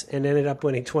bets and ended up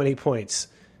winning 20 points.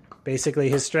 Basically,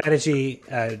 his strategy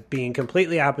being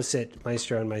completely opposite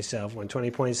Maestro and myself, won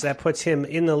 20 points. That puts him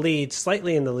in the lead,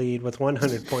 slightly in the lead, with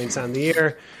 100 points on the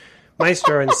year.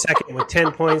 Maestro in second with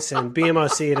 10 points, and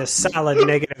BMOC at a solid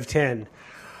 -10.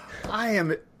 I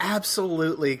am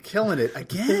absolutely killing it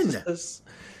again.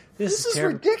 This is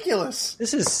ridiculous.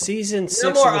 This is season 6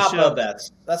 No more of the show. Oppo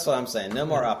bets. That's what I'm saying. No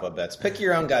more Oppo bets. Pick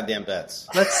your own goddamn bets.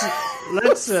 Let's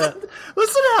listen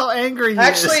how angry he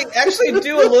is. Actually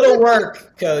do a little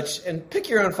work, Coach, and pick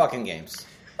your own fucking games.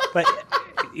 But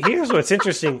here's what's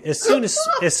interesting. As soon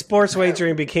as sports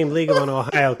wagering became legal in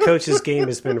Ohio, Coach's game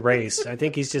has been raised. I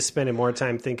think he's just spending more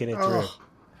time thinking it through.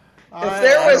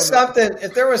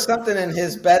 If there was something in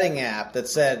his betting app that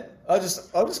said, I'll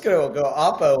just go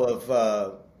Oppo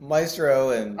of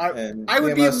Maestro and I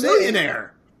would be a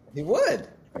millionaire. He would.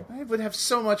 I would have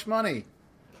so much money.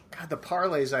 God, the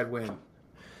parlays I'd win.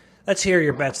 Let's hear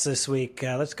your bets this week.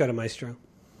 Let's go to Maestro.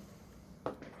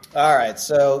 All right,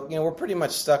 so we're pretty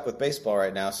much stuck with baseball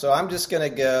right now. So I'm just going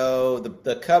to go.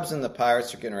 The Cubs and the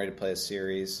Pirates are getting ready to play a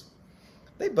series.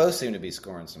 They both seem to be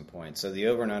scoring some points. So the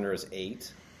over and under is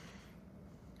 8.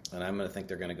 And I'm going to think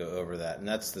they're going to go over that. And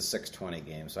that's the 6:20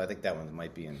 game. So I think that one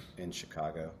might be in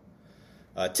Chicago.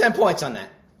 10 points on that.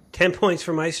 10 points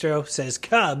for Maestro, says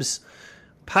Cubs.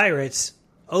 Pirates,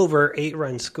 over 8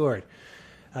 runs scored.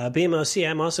 BMOC,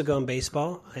 I'm also going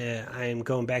baseball. I'm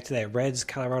going back to that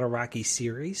Reds-Colorado Rockies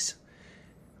series.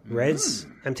 Reds,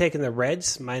 I'm taking the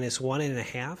Reds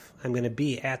 -1.5. I'm going to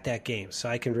be at that game. So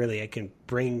I can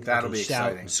bring, That'll be shout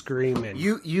exciting. and scream and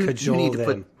you cajole need to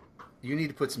them. You need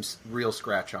to put some real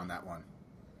scratch on that one.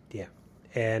 Yeah.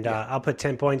 And I'll put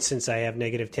 10 points since I have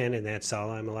 -10, and that's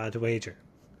all I'm allowed to wager.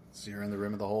 So you're in the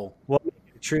rim of the hole. Well,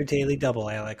 true daily double,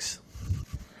 Alex.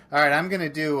 All right, I'm gonna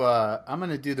do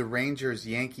the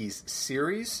Rangers-Yankees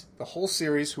series, the whole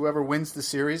series. Whoever wins the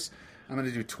series, I'm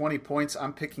gonna do 20 points.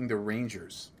 I'm picking the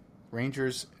Rangers.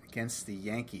 Rangers against the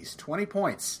Yankees. 20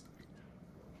 points.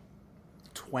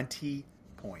 20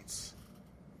 points.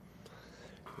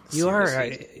 You're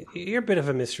a bit of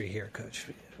a mystery here, Coach,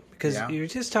 because you're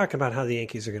just talking about how the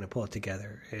Yankees are going to pull it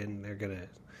together, and they're going to.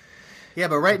 Yeah,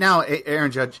 but right now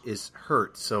Aaron Judge is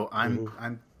hurt, so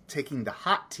I'm taking the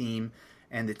hot team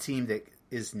and the team that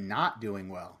is not doing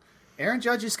well. Aaron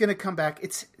Judge is going to come back.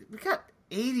 We got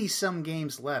 80-some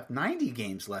games left, 90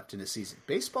 games left in the season.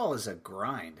 Baseball is a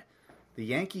grind. The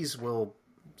Yankees will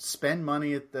spend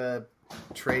money at the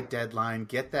trade deadline,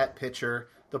 get that pitcher.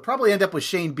 They'll probably end up with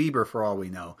Shane Bieber for all we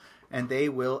know. And they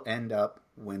will end up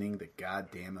winning the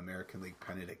goddamn American League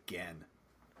pennant again.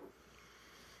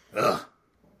 Ugh.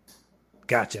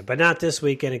 Gotcha. But not this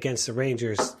weekend against the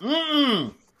Rangers.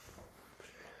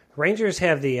 Rangers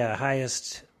have the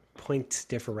highest point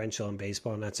differential in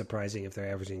baseball. Not surprising if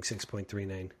they're averaging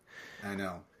 6.39. I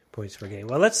know. Points per game.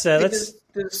 Well, let's.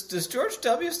 Does George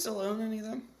W. still own any of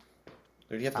them?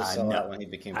 Or do you have to sell out when he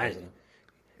became president?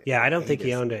 Yeah, I don't think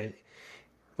he owned it.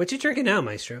 What you drinking now,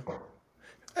 Maestro?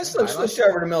 I switched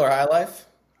over to Miller High Life.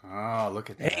 Oh,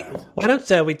 look at that. Hey, why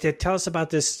don't we tell us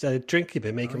about this drink you've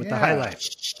been making with the High Life?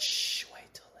 Shh, wait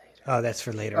till later. Oh, that's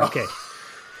for later. Okay.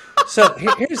 So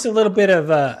here's a little bit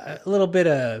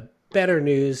of better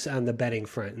news on the betting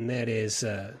front, and that is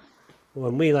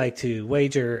when we like to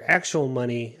wager actual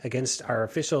money against our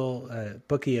official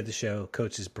bookie of the show,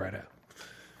 Coach's Bretta,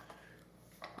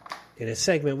 in a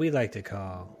segment we like to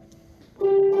call.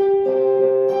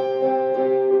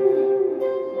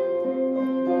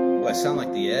 Oh, I sound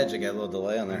like The Edge. I got a little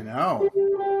delay on I there. know.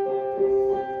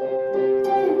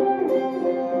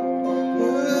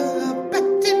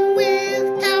 Betting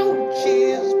with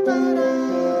Coach's Bretta.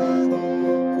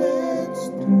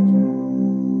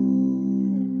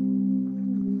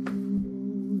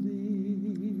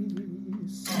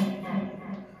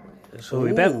 Let's So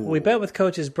we bet with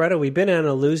Coach's Bretta. We've been on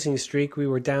a losing streak. We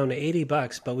were down to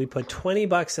 $80, but we put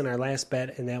 $20 in our last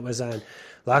bet, and that was on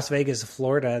Las Vegas,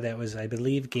 Florida. That was, I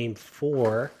believe, Game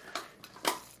 4.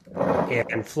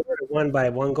 And Florida won by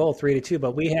 1 goal, 3-2.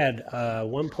 But we had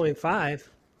 1.5.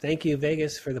 Thank you,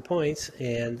 Vegas, for the points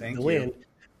and the win.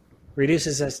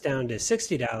 Reduces us down to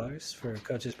 $60 for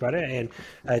Coach's Bretta. And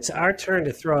it's our turn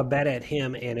to throw a bet at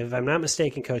him. And if I'm not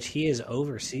mistaken, Coach, he is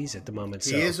overseas at the moment.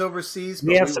 He is overseas, but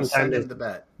we have we some will time send to him the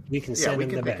bet. We can send him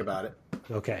the bet. think about it.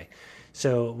 Okay.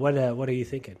 So what are you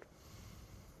thinking?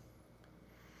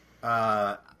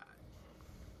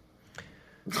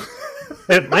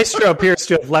 Maestro appears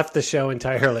to have left the show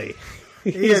entirely.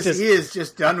 He is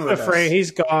just done with us.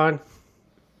 He's gone.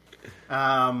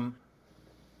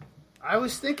 I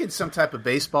was thinking some type of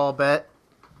baseball bet,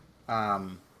 because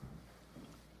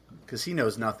he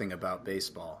knows nothing about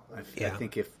baseball. I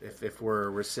think if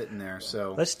we're sitting there,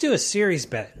 so let's do a series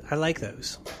bet. I like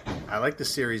those. I like the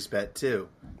series bet too.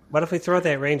 What if we throw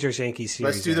that Rangers Yankees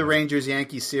series? Let's do the Rangers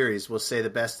Yankees series. We'll say the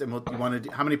best, and you want to do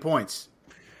how many points,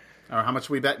 or how much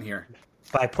are we betting here?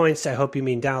 By points, I hope you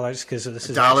mean dollars, because this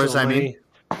is dollars. I money. mean,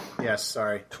 yes.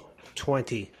 Sorry,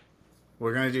 20.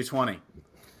 We're going to do 20.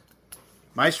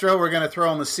 Maestro, we're going to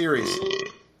throw him a series.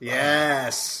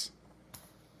 Yes.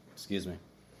 Excuse me.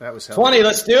 That was helpful. 20,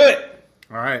 let's do it.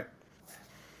 All right.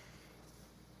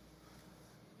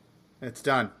 It's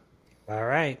done. All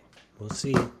right. We'll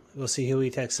see. We'll see who he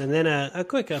texts. And then a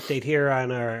quick update here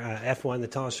on our F1, the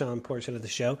Tall Sean portion of the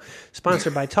show,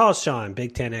 sponsored by Tall Sean,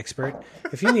 Big Ten expert.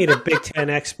 If you need a Big Ten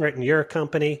expert in your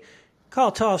company,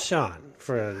 call Tall Sean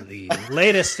for the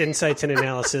latest insights and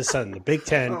analysis on the Big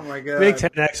Ten. Oh, my God. Big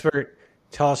Ten expert,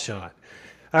 Tall Sean.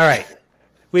 All right.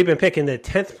 We've been picking the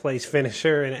 10th place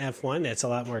finisher in F1. That's a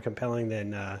lot more compelling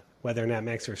than whether or not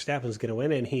Max Verstappen was going to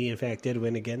win. And he, in fact, did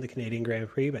win again the Canadian Grand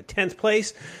Prix. But 10th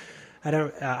place,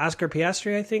 Oscar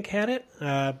Piastri, I think, had it.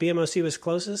 BMOC was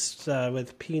closest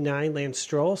with P9, Lance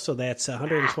Stroll. So that's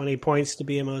 120 points to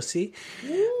BMOC.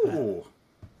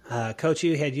 Coach,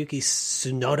 you had Yuki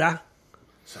Tsunoda.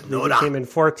 Tsunoda came in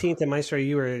 14th. And Maestro,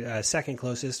 you were second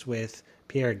closest with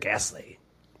Pierre Gasly.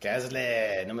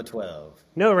 Gasly, number 12.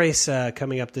 No race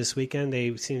coming up this weekend.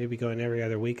 They seem to be going every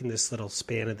other week in this little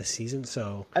span of the season.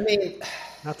 So, I mean,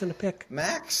 nothing to pick.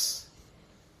 Max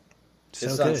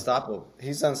is unstoppable.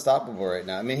 He's unstoppable right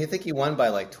now. I mean, I think he won by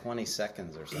like 20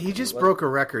 seconds or something. He just broke a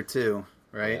record too,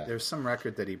 right? Yeah. There's some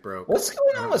record that he broke. What's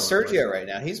going on with Sergio right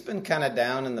now? He's been kind of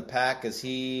down in the pack. Is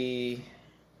he?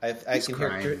 I can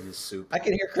hear his soup. I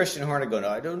can hear Christian Horner going,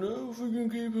 I don't know if we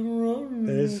can keep him running.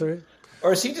 That's right.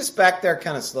 Or is he just back there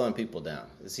kind of slowing people down?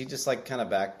 Is he just like kind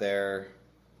of back there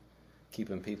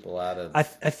keeping people out of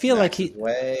I feel like he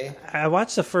way? I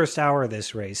watched the first hour of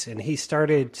this race, and he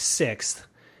started 6th,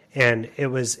 and it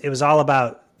was all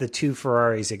about the two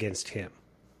Ferraris against him.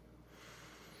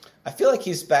 I feel like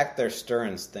he's back there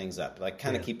stirring things up, like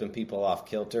kind of keeping people off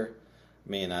kilter.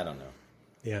 I mean, I don't know.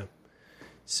 Yeah.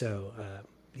 So,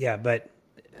 but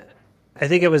I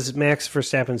think it was Max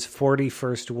Verstappen's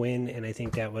 41st win, and I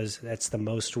think that's the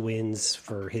most wins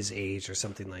for his age or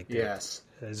something like that. Yes.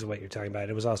 That is what you're talking about.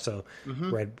 It was also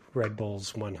Red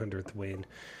Bull's 100th win.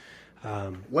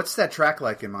 What's that track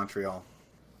like in Montreal?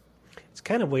 It's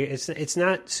kind of weird. It's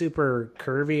not super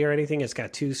curvy or anything. It's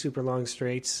got 2 super long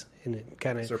straights, and it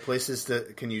kind of. Is there places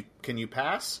that can you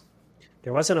pass?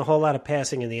 There wasn't a whole lot of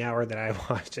passing in the hour that I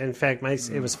watched. In fact,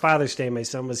 it was Father's Day. My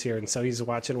son was here, and so he's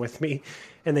watching with me.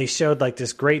 And they showed like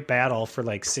this great battle for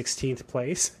like 16th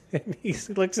place. And he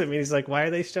looks at me. He's like, "Why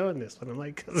are they showing this?" And I'm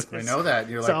like, "I know that."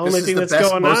 You're it's like, the only "This thing is that's the best,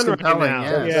 going most on right compelling."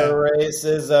 now. Yeah. The race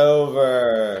is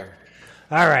over.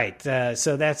 All right,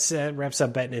 so that's wraps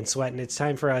up Betting and Sweating. It's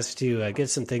time for us to get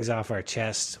some things off our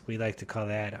chest. We like to call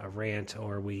that a rant,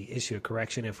 or we issue a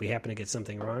correction if we happen to get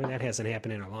something wrong. That hasn't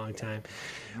happened in a long time.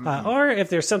 Or if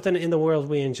there's something in the world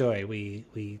we enjoy,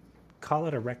 we call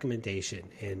it a recommendation,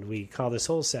 and we call this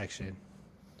whole section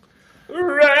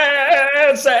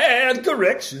Rants and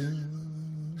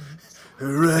corrections.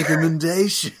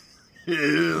 Recommendations.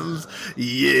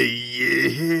 Yeah.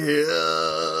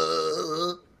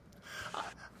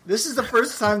 This is the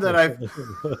first time that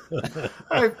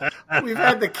we've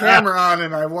had the camera on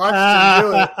and I watched him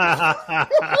do it.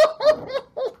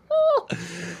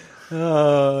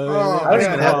 I don't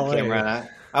even have the camera on.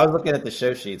 I was looking at the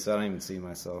show sheet, so I don't even see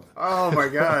myself. Oh my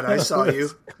God, I saw you.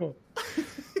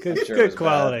 Good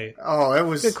quality. Bad. Oh, it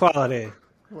was good quality.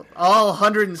 All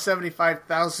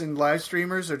 175,000 live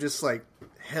streamers are just like,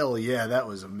 hell yeah, that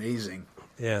was amazing.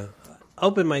 Yeah.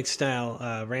 Open mic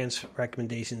style rants,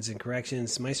 recommendations, and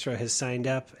corrections. Maestro has signed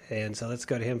up, and so let's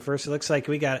go to him first. It looks like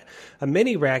we got a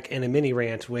mini rec and a mini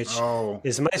rant, which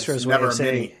is Maestro's way of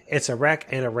saying it's a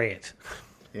rec and a rant.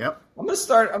 Yep. I'm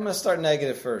gonna start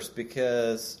negative first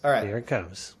because Here it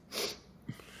comes.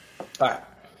 All right.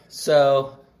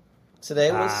 So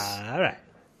today was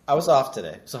I was off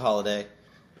today. It's a holiday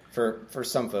for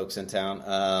some folks in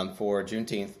town for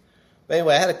Juneteenth. But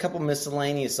anyway, I had a couple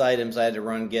miscellaneous items I had to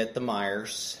run get the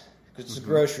Myers, because it's a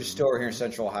grocery store here in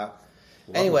Central Ohio.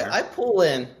 Anyway, I pull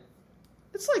in.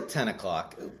 It's like 10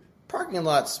 o'clock. Parking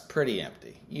lot's pretty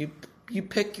empty. You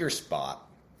pick your spot.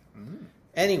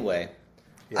 Anyway,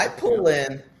 I pull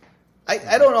in.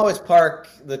 I don't always park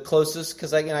the closest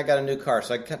because I got a new car,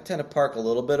 so I tend to park a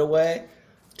little bit away.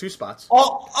 2 spots.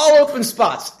 All open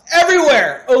spots.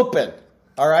 Everywhere open.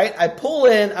 All right, I pull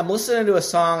in. I'm listening to a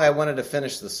song. I wanted to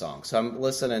finish the song, so I'm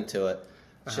listening to it,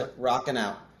 rocking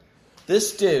out.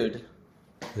 This dude,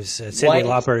 it was Cyndi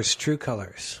Lauper's True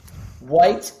Colors.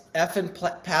 White effing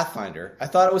Pathfinder. I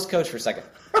thought it was Coach for a second.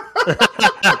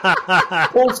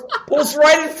 pulls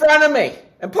right in front of me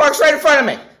and parks right in front of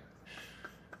me.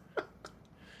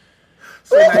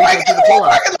 So He's got the whole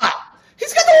parking lot.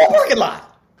 He's got the whole parking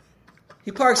lot.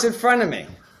 He parks in front of me.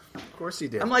 Of course he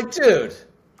did. I'm like, dude.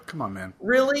 Come on, man.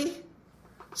 Really?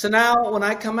 So now when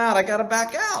I come out, I got to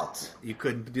back out. You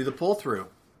couldn't do the pull through.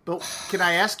 But can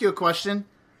I ask you a question?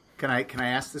 Can I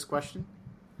ask this question?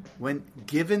 When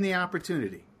given the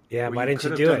opportunity, why didn't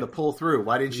you do done the pull through?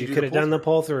 Why didn't you? You could have done the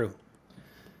pull through.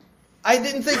 I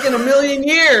didn't think in a million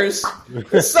years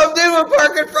that some dude would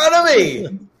park in front of me.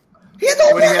 He had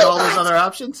all those other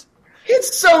options. He had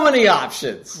so many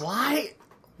options. Why?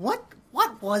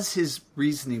 What was his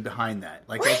reasoning behind that?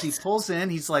 Like, as he pulls in,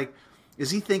 he's like, is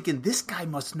he thinking, this guy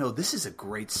must know this is a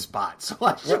great spot, so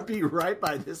I should be right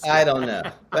by this guy? I don't know.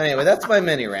 But anyway, that's my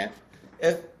mini rant.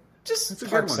 Just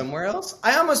park somewhere else.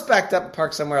 I almost backed up and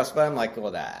parked somewhere else, but I'm like,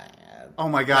 well, that. Oh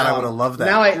my God, I would have loved that.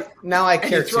 Now I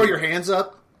care. And you throw your hands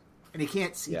up, and he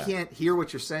can't hear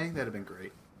what you're saying. That'd have been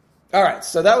great. All right,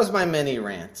 so that was my mini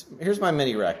rant. Here's my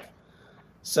mini rec.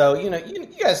 So you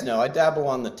guys know I dabble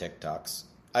on the TikToks.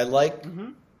 I like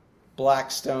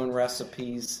Blackstone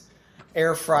recipes,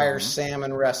 air fryer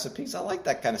salmon recipes. I like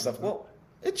that kind of stuff. Well,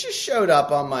 it just showed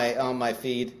up on my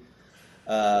feed.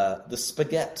 The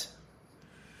spaghetti,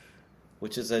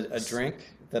 which is a drink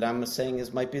that I'm saying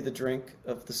might be the drink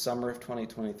of the summer of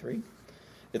 2023.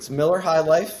 It's Miller High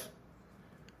Life.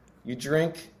 You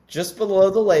drink just below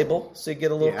the label, so you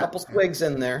get a couple swigs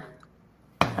in there.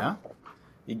 Yeah.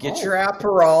 You get your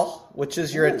Aperol, which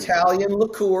is your Italian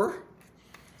liqueur.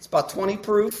 It's about 20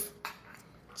 proof.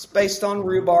 It's based on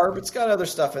rhubarb. It's got other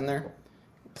stuff in there.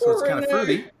 So it's kind of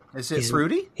fruity. Is it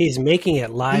fruity? He's making it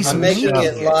live. I'm making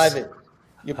it live.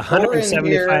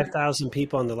 175,000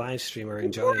 people on the live stream are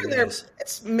enjoying this.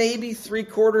 It's maybe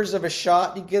 3/4 of a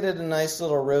shot. You get it a nice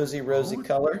little rosy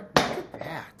color. Look at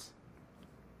that.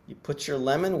 You put your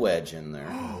lemon wedge in there.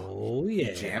 Oh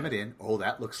yeah. Jam it in. Oh,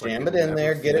 that looks like jam it in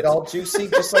there. Get it all juicy,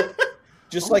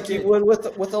 just like you would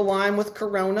with a lime with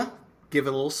Corona. Give it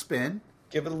a little spin.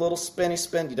 Give it a little spinny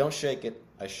spin. You don't shake it.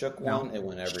 I shook one. It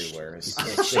went everywhere. It's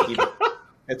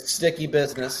sticky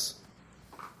business.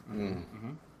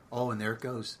 Mm-hmm. Oh, and there it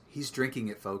goes. He's drinking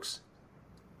it, folks.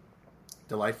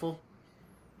 Delightful.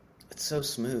 It's so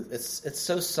smooth. It's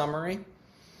so summery,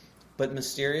 but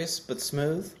mysterious, but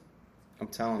smooth. I'm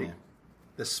telling you.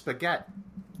 The spaghetti.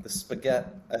 The spaghetti.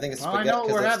 I think it's spaghetti. I know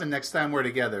what we're having next time we're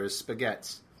together is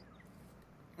spaghettis.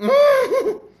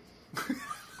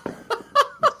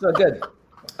 It's so good.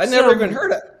 I never even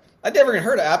heard of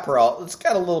Aperol. It's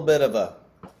got a little bit of a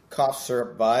cough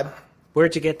syrup vibe.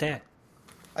 Where'd you get that?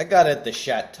 I got it at the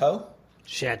Chateau.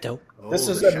 Chateau. This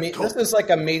is like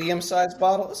a medium-sized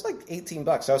bottle. It's like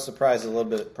 $18. I was surprised, a little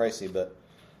bit pricey, but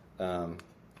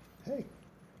hey.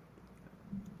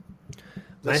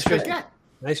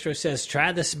 Maestro says,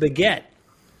 try the spaghetti.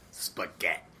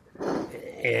 Spaghetti.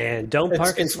 And don't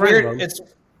park in front of them.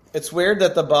 It's weird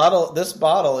that this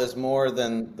bottle is more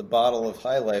than the bottle of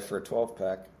High Life for a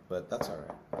 12-pack, but that's all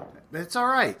right. It's all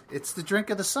right. It's the drink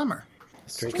of the summer.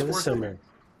 Drink of the summer.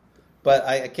 But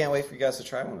I can't wait for you guys to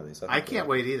try one of these. I can't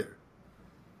wait either.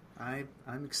 I'm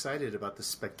excited about the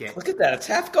spaghetti. Look at that. It's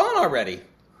half gone already.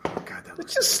 Oh, God, that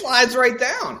looks It just slides right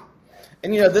down.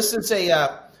 And, this is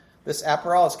this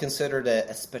Aperol is considered a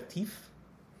aperitif.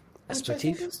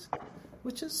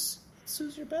 Which is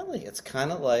soothes your belly. It's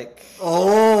kind of like...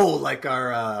 Oh, like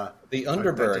our... the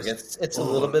Underberg. It's a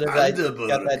little bit of Underberg.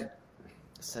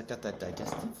 Got that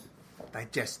digestive.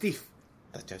 Digestif.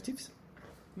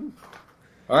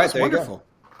 All right, That's there wonderful.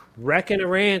 You go. Wreck and a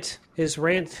rant. His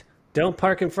rant, don't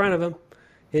park in front of him.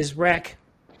 His wreck,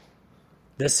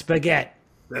 the spaghetti.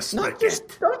 Don't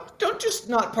just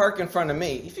not park in front of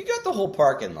me. If you got the whole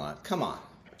parking lot, come on.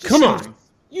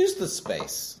 Use the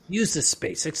space. Use the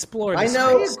space. Explore the I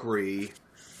know. space. I agree.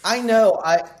 I know.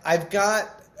 I've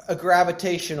got a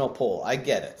gravitational pull. I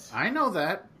get it. I know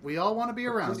that. We all want to be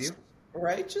around you.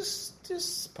 Right?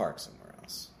 Just park somewhere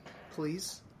else.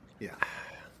 Please. Yeah.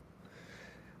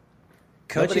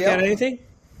 Coach, Nobody you got else? anything?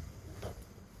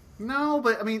 No,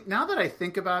 but I mean, now that I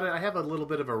think about it, I have a little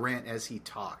bit of a rant as he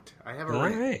talked. I have a All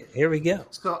rant. right, here we go.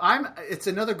 So it's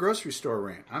another grocery store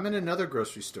rant. I'm in another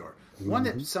grocery store. One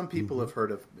that some people have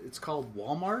heard of. It's called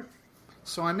Walmart.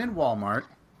 So I'm in Walmart,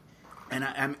 and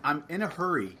I'm in a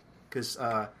hurry because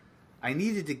I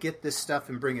needed to get this stuff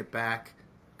and bring it back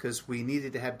because we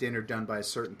needed to have dinner done by a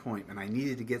certain point, and I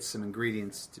needed to get some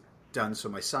ingredients done so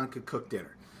my son could cook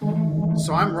dinner.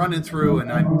 So I'm running through,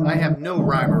 and I have no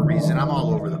rhyme or reason. I'm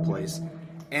all over the place.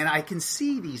 And I can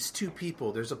see these two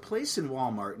people. There's a place in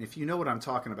Walmart, and if you know what I'm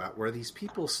talking about, where these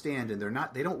people stand and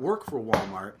they don't work for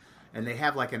Walmart, and they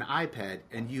have like an iPad,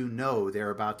 and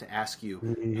they're about to ask you,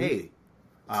 hey,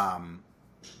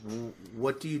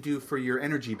 what do you do for your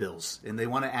energy bills? And they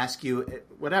want to ask you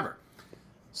whatever.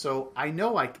 So I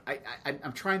know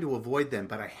I'm trying to avoid them,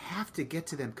 but I have to get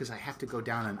to them because I have to go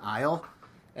down an aisle.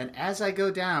 And as I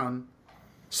go down,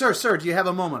 sir, do you have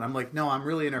a moment? I'm like, no, I'm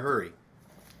really in a hurry.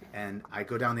 And I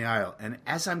go down the aisle. And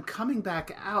as I'm coming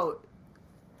back out,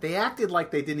 they acted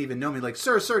like they didn't even know me. Like,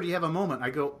 sir, do you have a moment?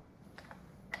 I go,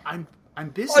 I'm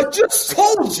busy. I just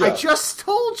told you. I just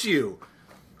told you.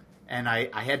 And I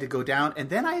had to go down. And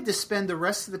then I had to spend the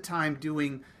rest of the time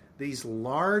doing these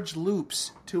large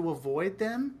loops to avoid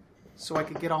them so I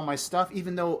could get all my stuff,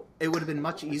 even though it would have been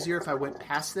much easier if I went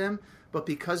past them. But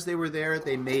because they were there,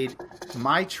 they made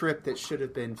my trip that should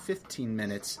have been 15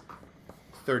 minutes,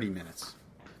 30 minutes.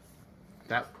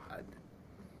 That,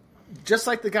 just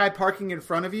like the guy parking in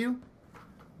front of you,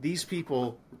 these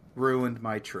people ruined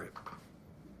my trip.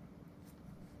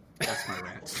 That's my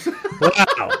rant.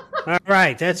 Wow. All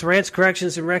right, that's rants,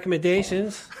 corrections, and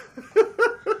recommendations.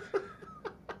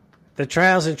 The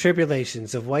trials and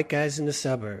tribulations of white guys in the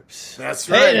suburbs. That's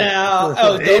right.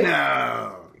 Hey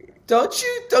now. Don't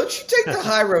you take the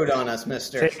high road on us,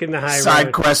 mister. Taking the high Side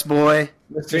road. quest boy.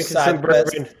 Mr. Drinking Side some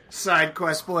Quest. bourbon. Side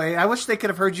quest boy. I wish they could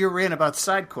have heard your rant about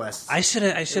side quests. I should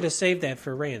have saved that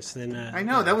for rants. Then I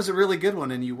know that was a really good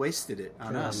one, and you wasted it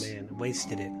on us. Oh man,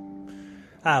 wasted it.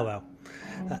 Ah well.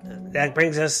 That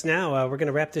brings us now. We're going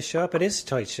to wrap this show up. It is a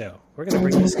toy show. We're going to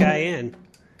bring this guy in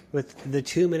with the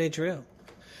 2-minute drill.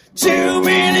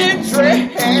 2-minute drill.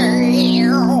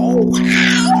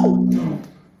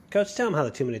 Coach, tell him how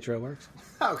the 2-minute drill works.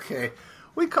 Okay.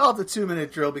 We call it the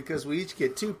 2-minute drill because we each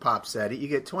get 2 pops at it. You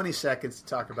get 20 seconds to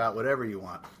talk about whatever you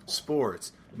want.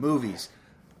 Sports, movies,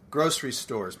 grocery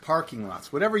stores, parking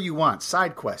lots, whatever you want,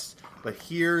 side quests. But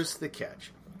here's the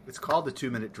catch. It's called the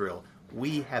 2-minute drill.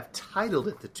 We have titled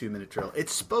it the 2-minute drill.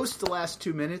 It's supposed to last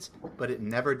 2 minutes, but it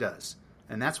never does.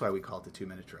 And that's why we call it the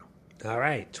 2-minute drill. All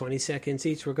right, 20 seconds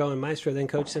each. We're going Maestro, then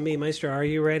Coach to me. Maestro, are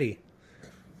you ready?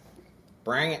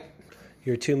 Bring it.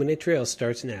 Your 2-minute drill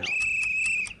starts now.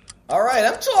 All right,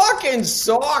 I'm talking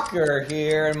soccer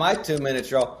here in my 2-minute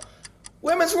drill.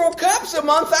 Women's World Cup's a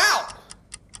month out.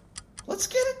 Let's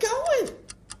get it going.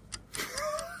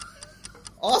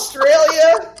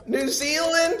 Australia, New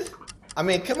Zealand. I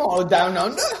mean, come on, down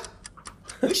under.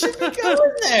 We should be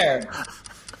going there.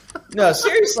 No,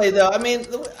 seriously though. I mean,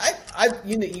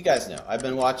 you guys know. I've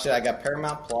been watching. I got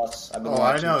Paramount Plus. I've been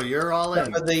watching. I know you're all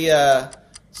in.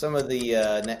 Some of the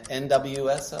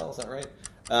NWSL. Is that right?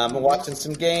 I'm watching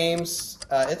some games.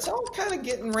 It's all kind of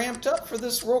getting ramped up for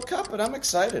this World Cup, and I'm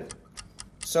excited.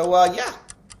 So yeah,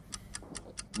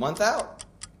 month out.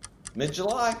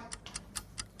 Mid-July.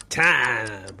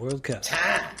 Time. World Cup.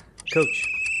 Time. Coach.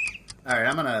 All right,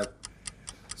 I'm going to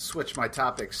switch my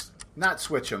topics. Not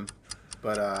switch them,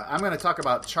 but I'm going to talk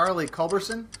about Charlie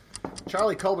Culberson.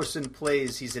 Charlie Culberson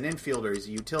he's an infielder. He's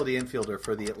a utility infielder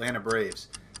for the Atlanta Braves.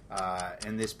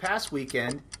 And this past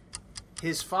weekend,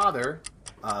 his father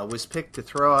was picked to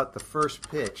throw out the first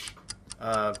pitch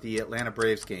of the Atlanta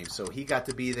Braves game. So he got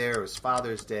to be there. It was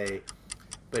Father's Day.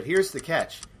 But here's the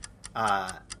catch.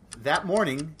 That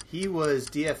morning, he was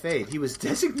DFA'd. He was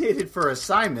designated for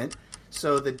assignment.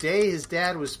 So the day his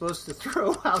dad was supposed to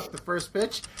throw out the first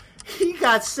pitch, he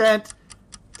got sent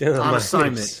on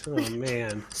assignment. Oh,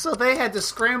 man. So they had to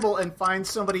scramble and find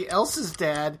somebody else's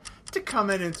dad to come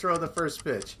in and throw the first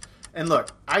pitch. And look,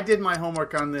 I did my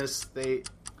homework on this.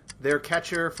 Their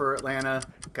catcher for Atlanta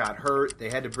got hurt. They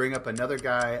had to bring up another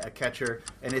guy, a catcher,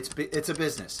 and it's a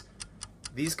business.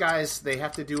 These guys, they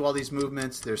have to do all these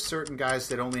movements. There's certain guys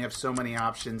that only have so many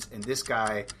options, and this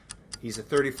guy, he's a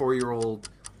 34-year-old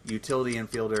utility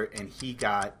infielder, and he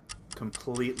got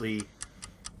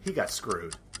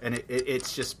screwed. And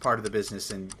it's just part of the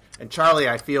business. And Charlie,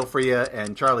 I feel for you,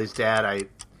 and Charlie's dad, I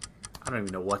don't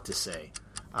even know what to say.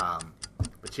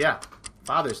 But yeah,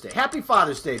 Father's Day. Happy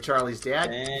Father's Day, Charlie's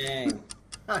dad. Dang.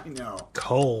 I know.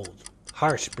 Cold.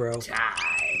 Harsh, bro. Time.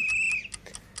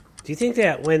 Do you think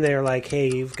that when they're like,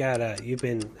 hey, you've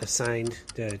been assigned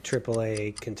to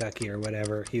AAA Kentucky or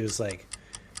whatever, he was like,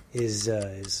 is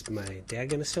my dad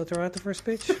going to still throw out the first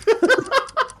pitch?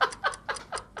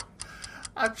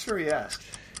 I'm sure he asked.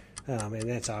 Oh, man,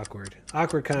 that's awkward.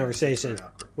 Awkward conversation.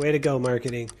 Way to go,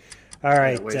 marketing. All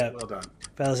right. Yeah, well done.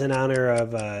 Fellas, in honor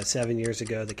of 7 years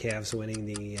ago, the Cavs winning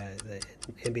the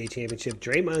NBA championship,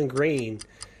 Draymond Green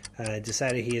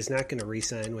decided he is not going to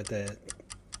re-sign with the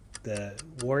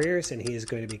Warriors, and he is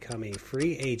going to become a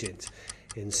free agent.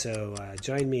 And so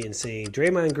join me in saying,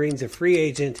 Draymond Green's a free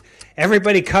agent.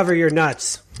 Everybody cover your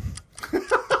nuts. I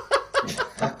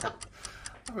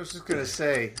was just going to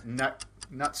say, nut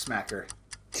smacker.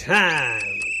 Time.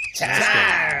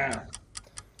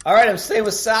 All right, I'm staying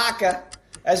with soccer.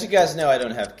 As you guys know, I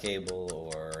don't have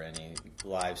cable or any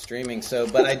live streaming,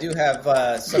 but I do have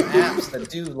some apps that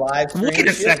do live streaming. Wait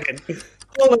a second.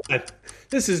 Hold on.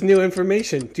 This is new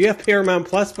information. Do you have Paramount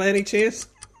Plus by any chance?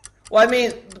 Well, I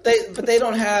mean, they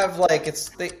don't have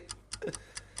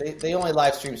they only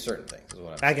live stream certain things. Is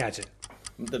what I got you.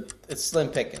 It's slim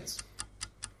pickings.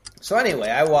 So anyway,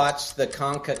 I watched the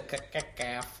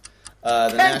CONCACAF,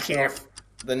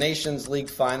 the Nations League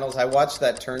Finals. I watched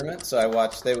that tournament. So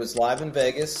it was live in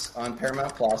Vegas on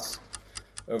Paramount Plus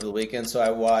over the weekend. So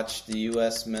I watched the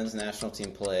U.S. men's national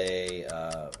team play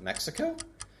Mexico.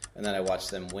 And then I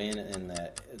watched them win, and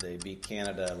they beat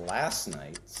Canada last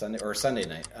night, Sunday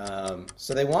night.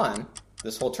 So they won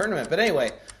this whole tournament. But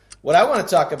anyway, what I want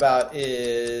to talk about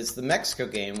is the Mexico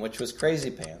game, which was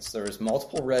crazy pants. There was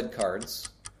multiple red cards,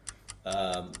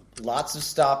 lots of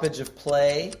stoppage of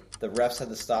play. The refs had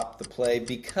to stop the play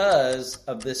because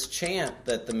of this chant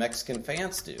that the Mexican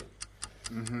fans do.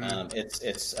 Mm-hmm.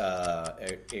 It's a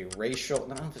racial. I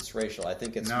don't know if it's racial. I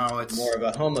think it's more of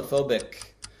a homophobic.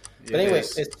 But anyway,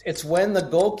 it's when the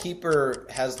goalkeeper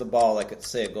has the ball, like it's,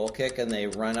 say, a goal kick, and they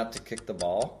run up to kick the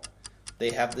ball. They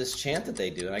have this chant that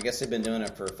they do, and I guess they've been doing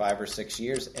it for 5 or 6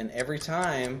 years. And every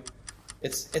time,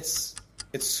 it's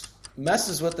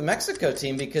messes with the Mexico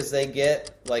team because they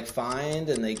get fined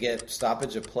and they get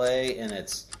stoppage of play, and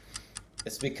it's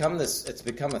become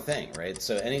a thing, right?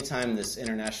 So anytime this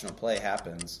international play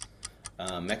happens,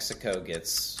 Mexico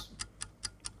gets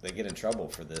in trouble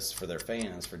for this, for their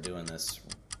fans, for doing this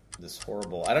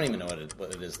horrible. I don't even know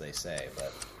what it is they say,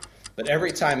 but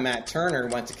every time Matt Turner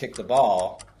went to kick the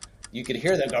ball, you could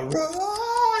hear them go,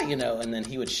 "Rah!" And then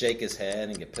he would shake his head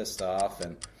and get pissed off,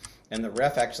 and the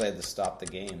ref actually had to stop the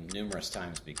game numerous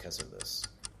times because of this.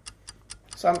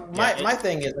 So my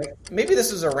thing is, maybe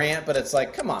this is a rant, but it's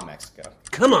like, come on, Mexico,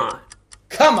 come on,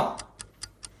 time.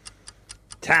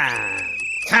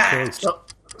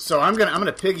 So I'm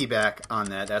gonna piggyback on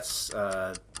that. That's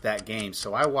that game.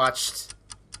 So I watched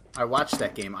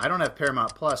that game. I don't have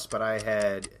Paramount Plus, but I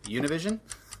had Univision.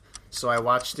 So I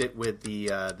watched it with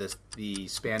the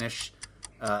Spanish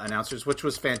announcers, which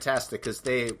was fantastic because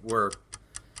they were.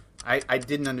 I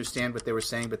didn't understand what they were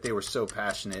saying, but they were so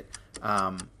passionate.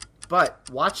 But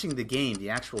watching the game,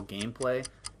 the actual gameplay,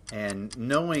 and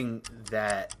knowing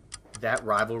that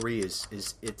rivalry it's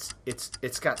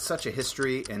got such a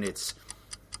history, and it's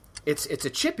a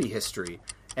chippy history.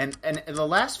 And in the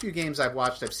last few games I've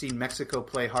watched, I've seen Mexico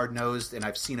play hard-nosed, and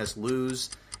I've seen us lose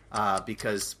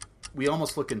because we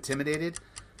almost look intimidated.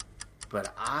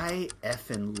 But I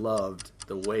effing loved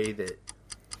the way that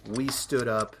we stood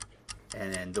up,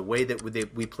 and the way that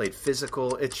we played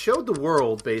physical, it showed the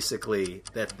world basically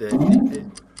that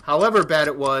however bad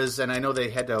it was, and I know they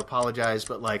had to apologize,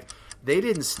 but like they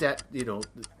didn't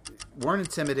weren't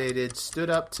intimidated, stood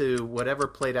up to whatever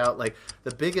played out. Like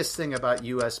the biggest thing about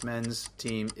U.S. men's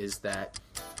team is that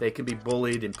they can be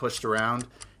bullied and pushed around,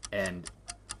 and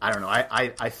I don't know.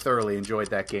 I thoroughly enjoyed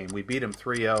that game. We beat them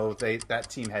 3-0. That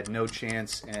team had no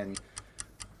chance, and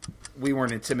we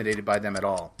weren't intimidated by them at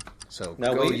all. So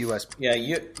go U.S. Yeah,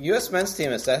 U.S. men's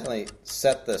team has definitely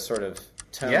set the sort of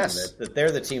tone that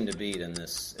they're the team to beat in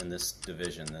this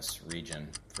division, this region,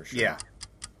 for sure. Yeah.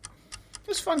 It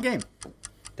was a fun game.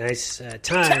 Nice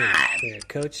time there,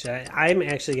 Coach. I'm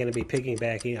actually going to be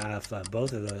piggybacking off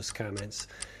both of those comments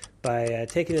by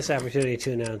taking this opportunity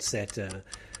to announce that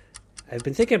I've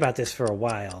been thinking about this for a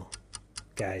while,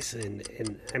 guys,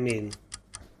 and I mean,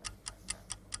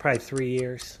 probably 3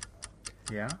 years.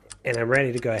 Yeah. And I'm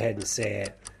ready to go ahead and say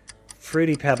it.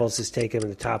 Fruity Pebbles is taken in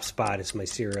the top spot as my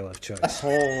cereal of choice.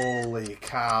 Holy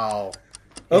cow.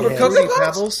 Over Cocoa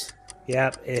Pebbles?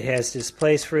 Yep, it has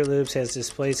displaced Fruit Loops, has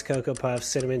displaced Cocoa Puffs,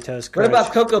 Cinnamon Toast Crunch. What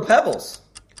about Cocoa Pebbles?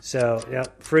 So,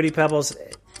 yep, Fruity Pebbles,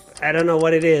 I don't know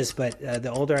what it is, but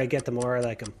the older I get, the more I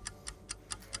like them.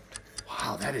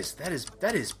 Wow, that is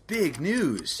big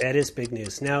news. That is big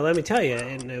news. Now, let me tell you,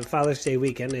 and Father's Day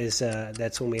weekend is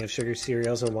that's when we have sugar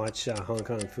cereals and watch Hong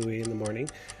Kong Phooey in the morning.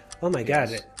 Oh my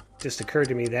God, it just occurred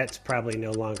to me that's probably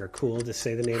no longer cool to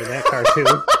say the name of that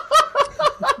cartoon.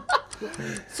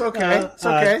 It's okay. It's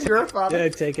okay. You're a father.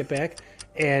 Take it back.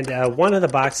 And one of the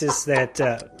boxes that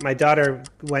my daughter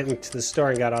went into the store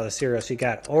and got all the cereal, she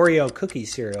got Oreo cookie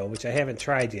cereal, which I haven't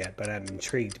tried yet, but I'm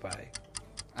intrigued by.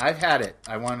 I've had it.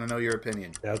 I want to know your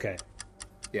opinion. Okay.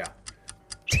 Yeah.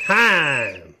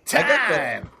 Time.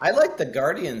 I like the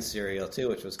Guardian cereal, too,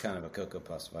 which was kind of a Cocoa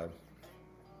Puffs vibe.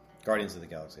 Guardians of the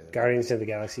Galaxy. Guardians of the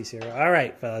Galaxy cereal. All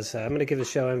right, fellas. I'm going to give the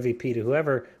show MVP to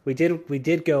whoever. We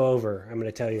did go over. I'm going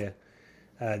to tell you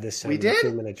this time. We did?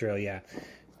 2-minute drill, yeah.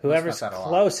 Whoever's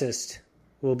closest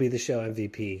will be the show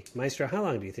MVP. Maestro, how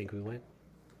long do you think we went?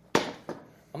 I'm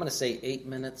going to say 8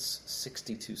 minutes,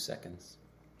 62 seconds.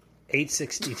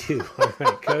 8:62. All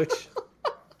right, Coach.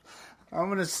 I'm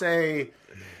going to say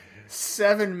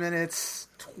 7 minutes,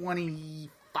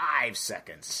 25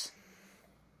 seconds.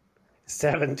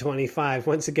 7:25.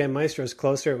 Once again, Maestro's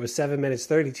closer. It was 7 minutes,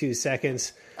 32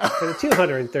 seconds for the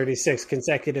 236th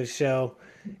consecutive show.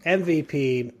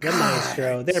 MVP, the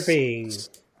Maestro. There being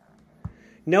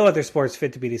no other sports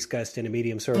fit to be discussed in a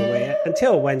medium sort of way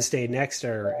until Wednesday next,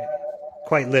 or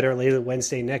quite literally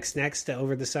Wednesday next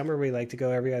over the summer. We like to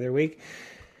go every other week.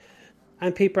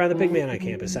 I'm Pete Brown, the big man on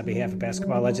campus, on behalf of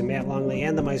basketball legend Matt Longley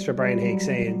and the Maestro Brian Hake,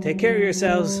 saying, take care of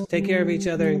yourselves, take care of each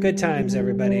other, and good times,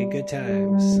 everybody. Good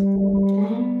times.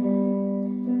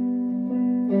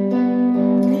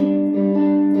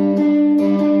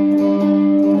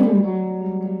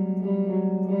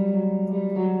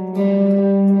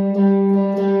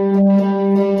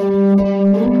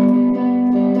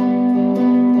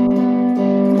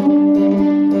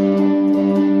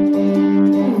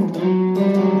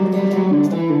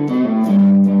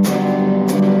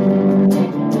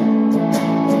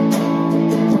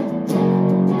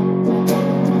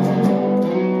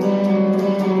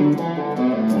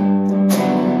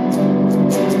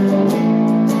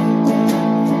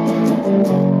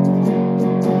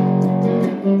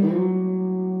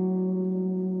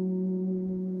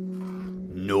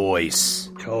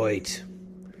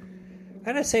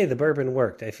 I'd say the bourbon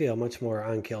worked. I feel much more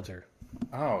on kilter.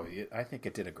 Oh, I think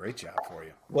it did a great job for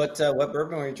you. What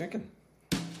bourbon were you drinking?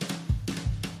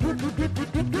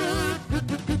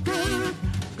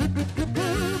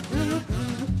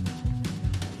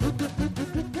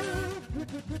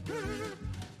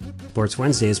 Sports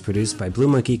Wednesday is produced by Blue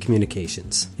Monkey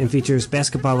Communications and features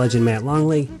basketball legend Matt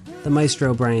Longley, the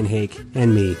Maestro Brian Hake,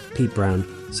 and me, Pete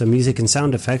Brown. Some music and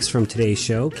sound effects from today's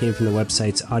show came from the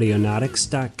websites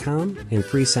audionautics.com and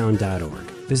freesound.org.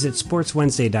 Visit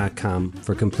sportswednesday.com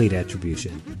for complete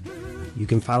attribution. You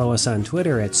can follow us on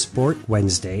Twitter at Sport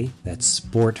Wednesday, that's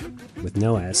sport with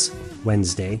no S,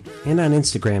 Wednesday, and on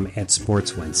Instagram at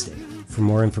Sports Wednesday. For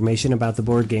more information about the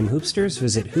board game Hoopsters,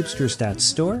 visit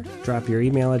hoopsters.store, drop your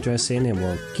email address in, and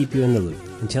we'll keep you in the loop.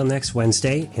 Until next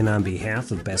Wednesday, and on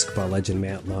behalf of basketball legend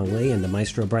Matt Longley and the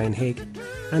Maestro Brian Hake,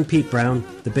 I'm Pete Brown,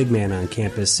 the big man on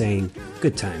campus, saying,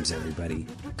 good times, everybody.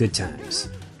 Good times.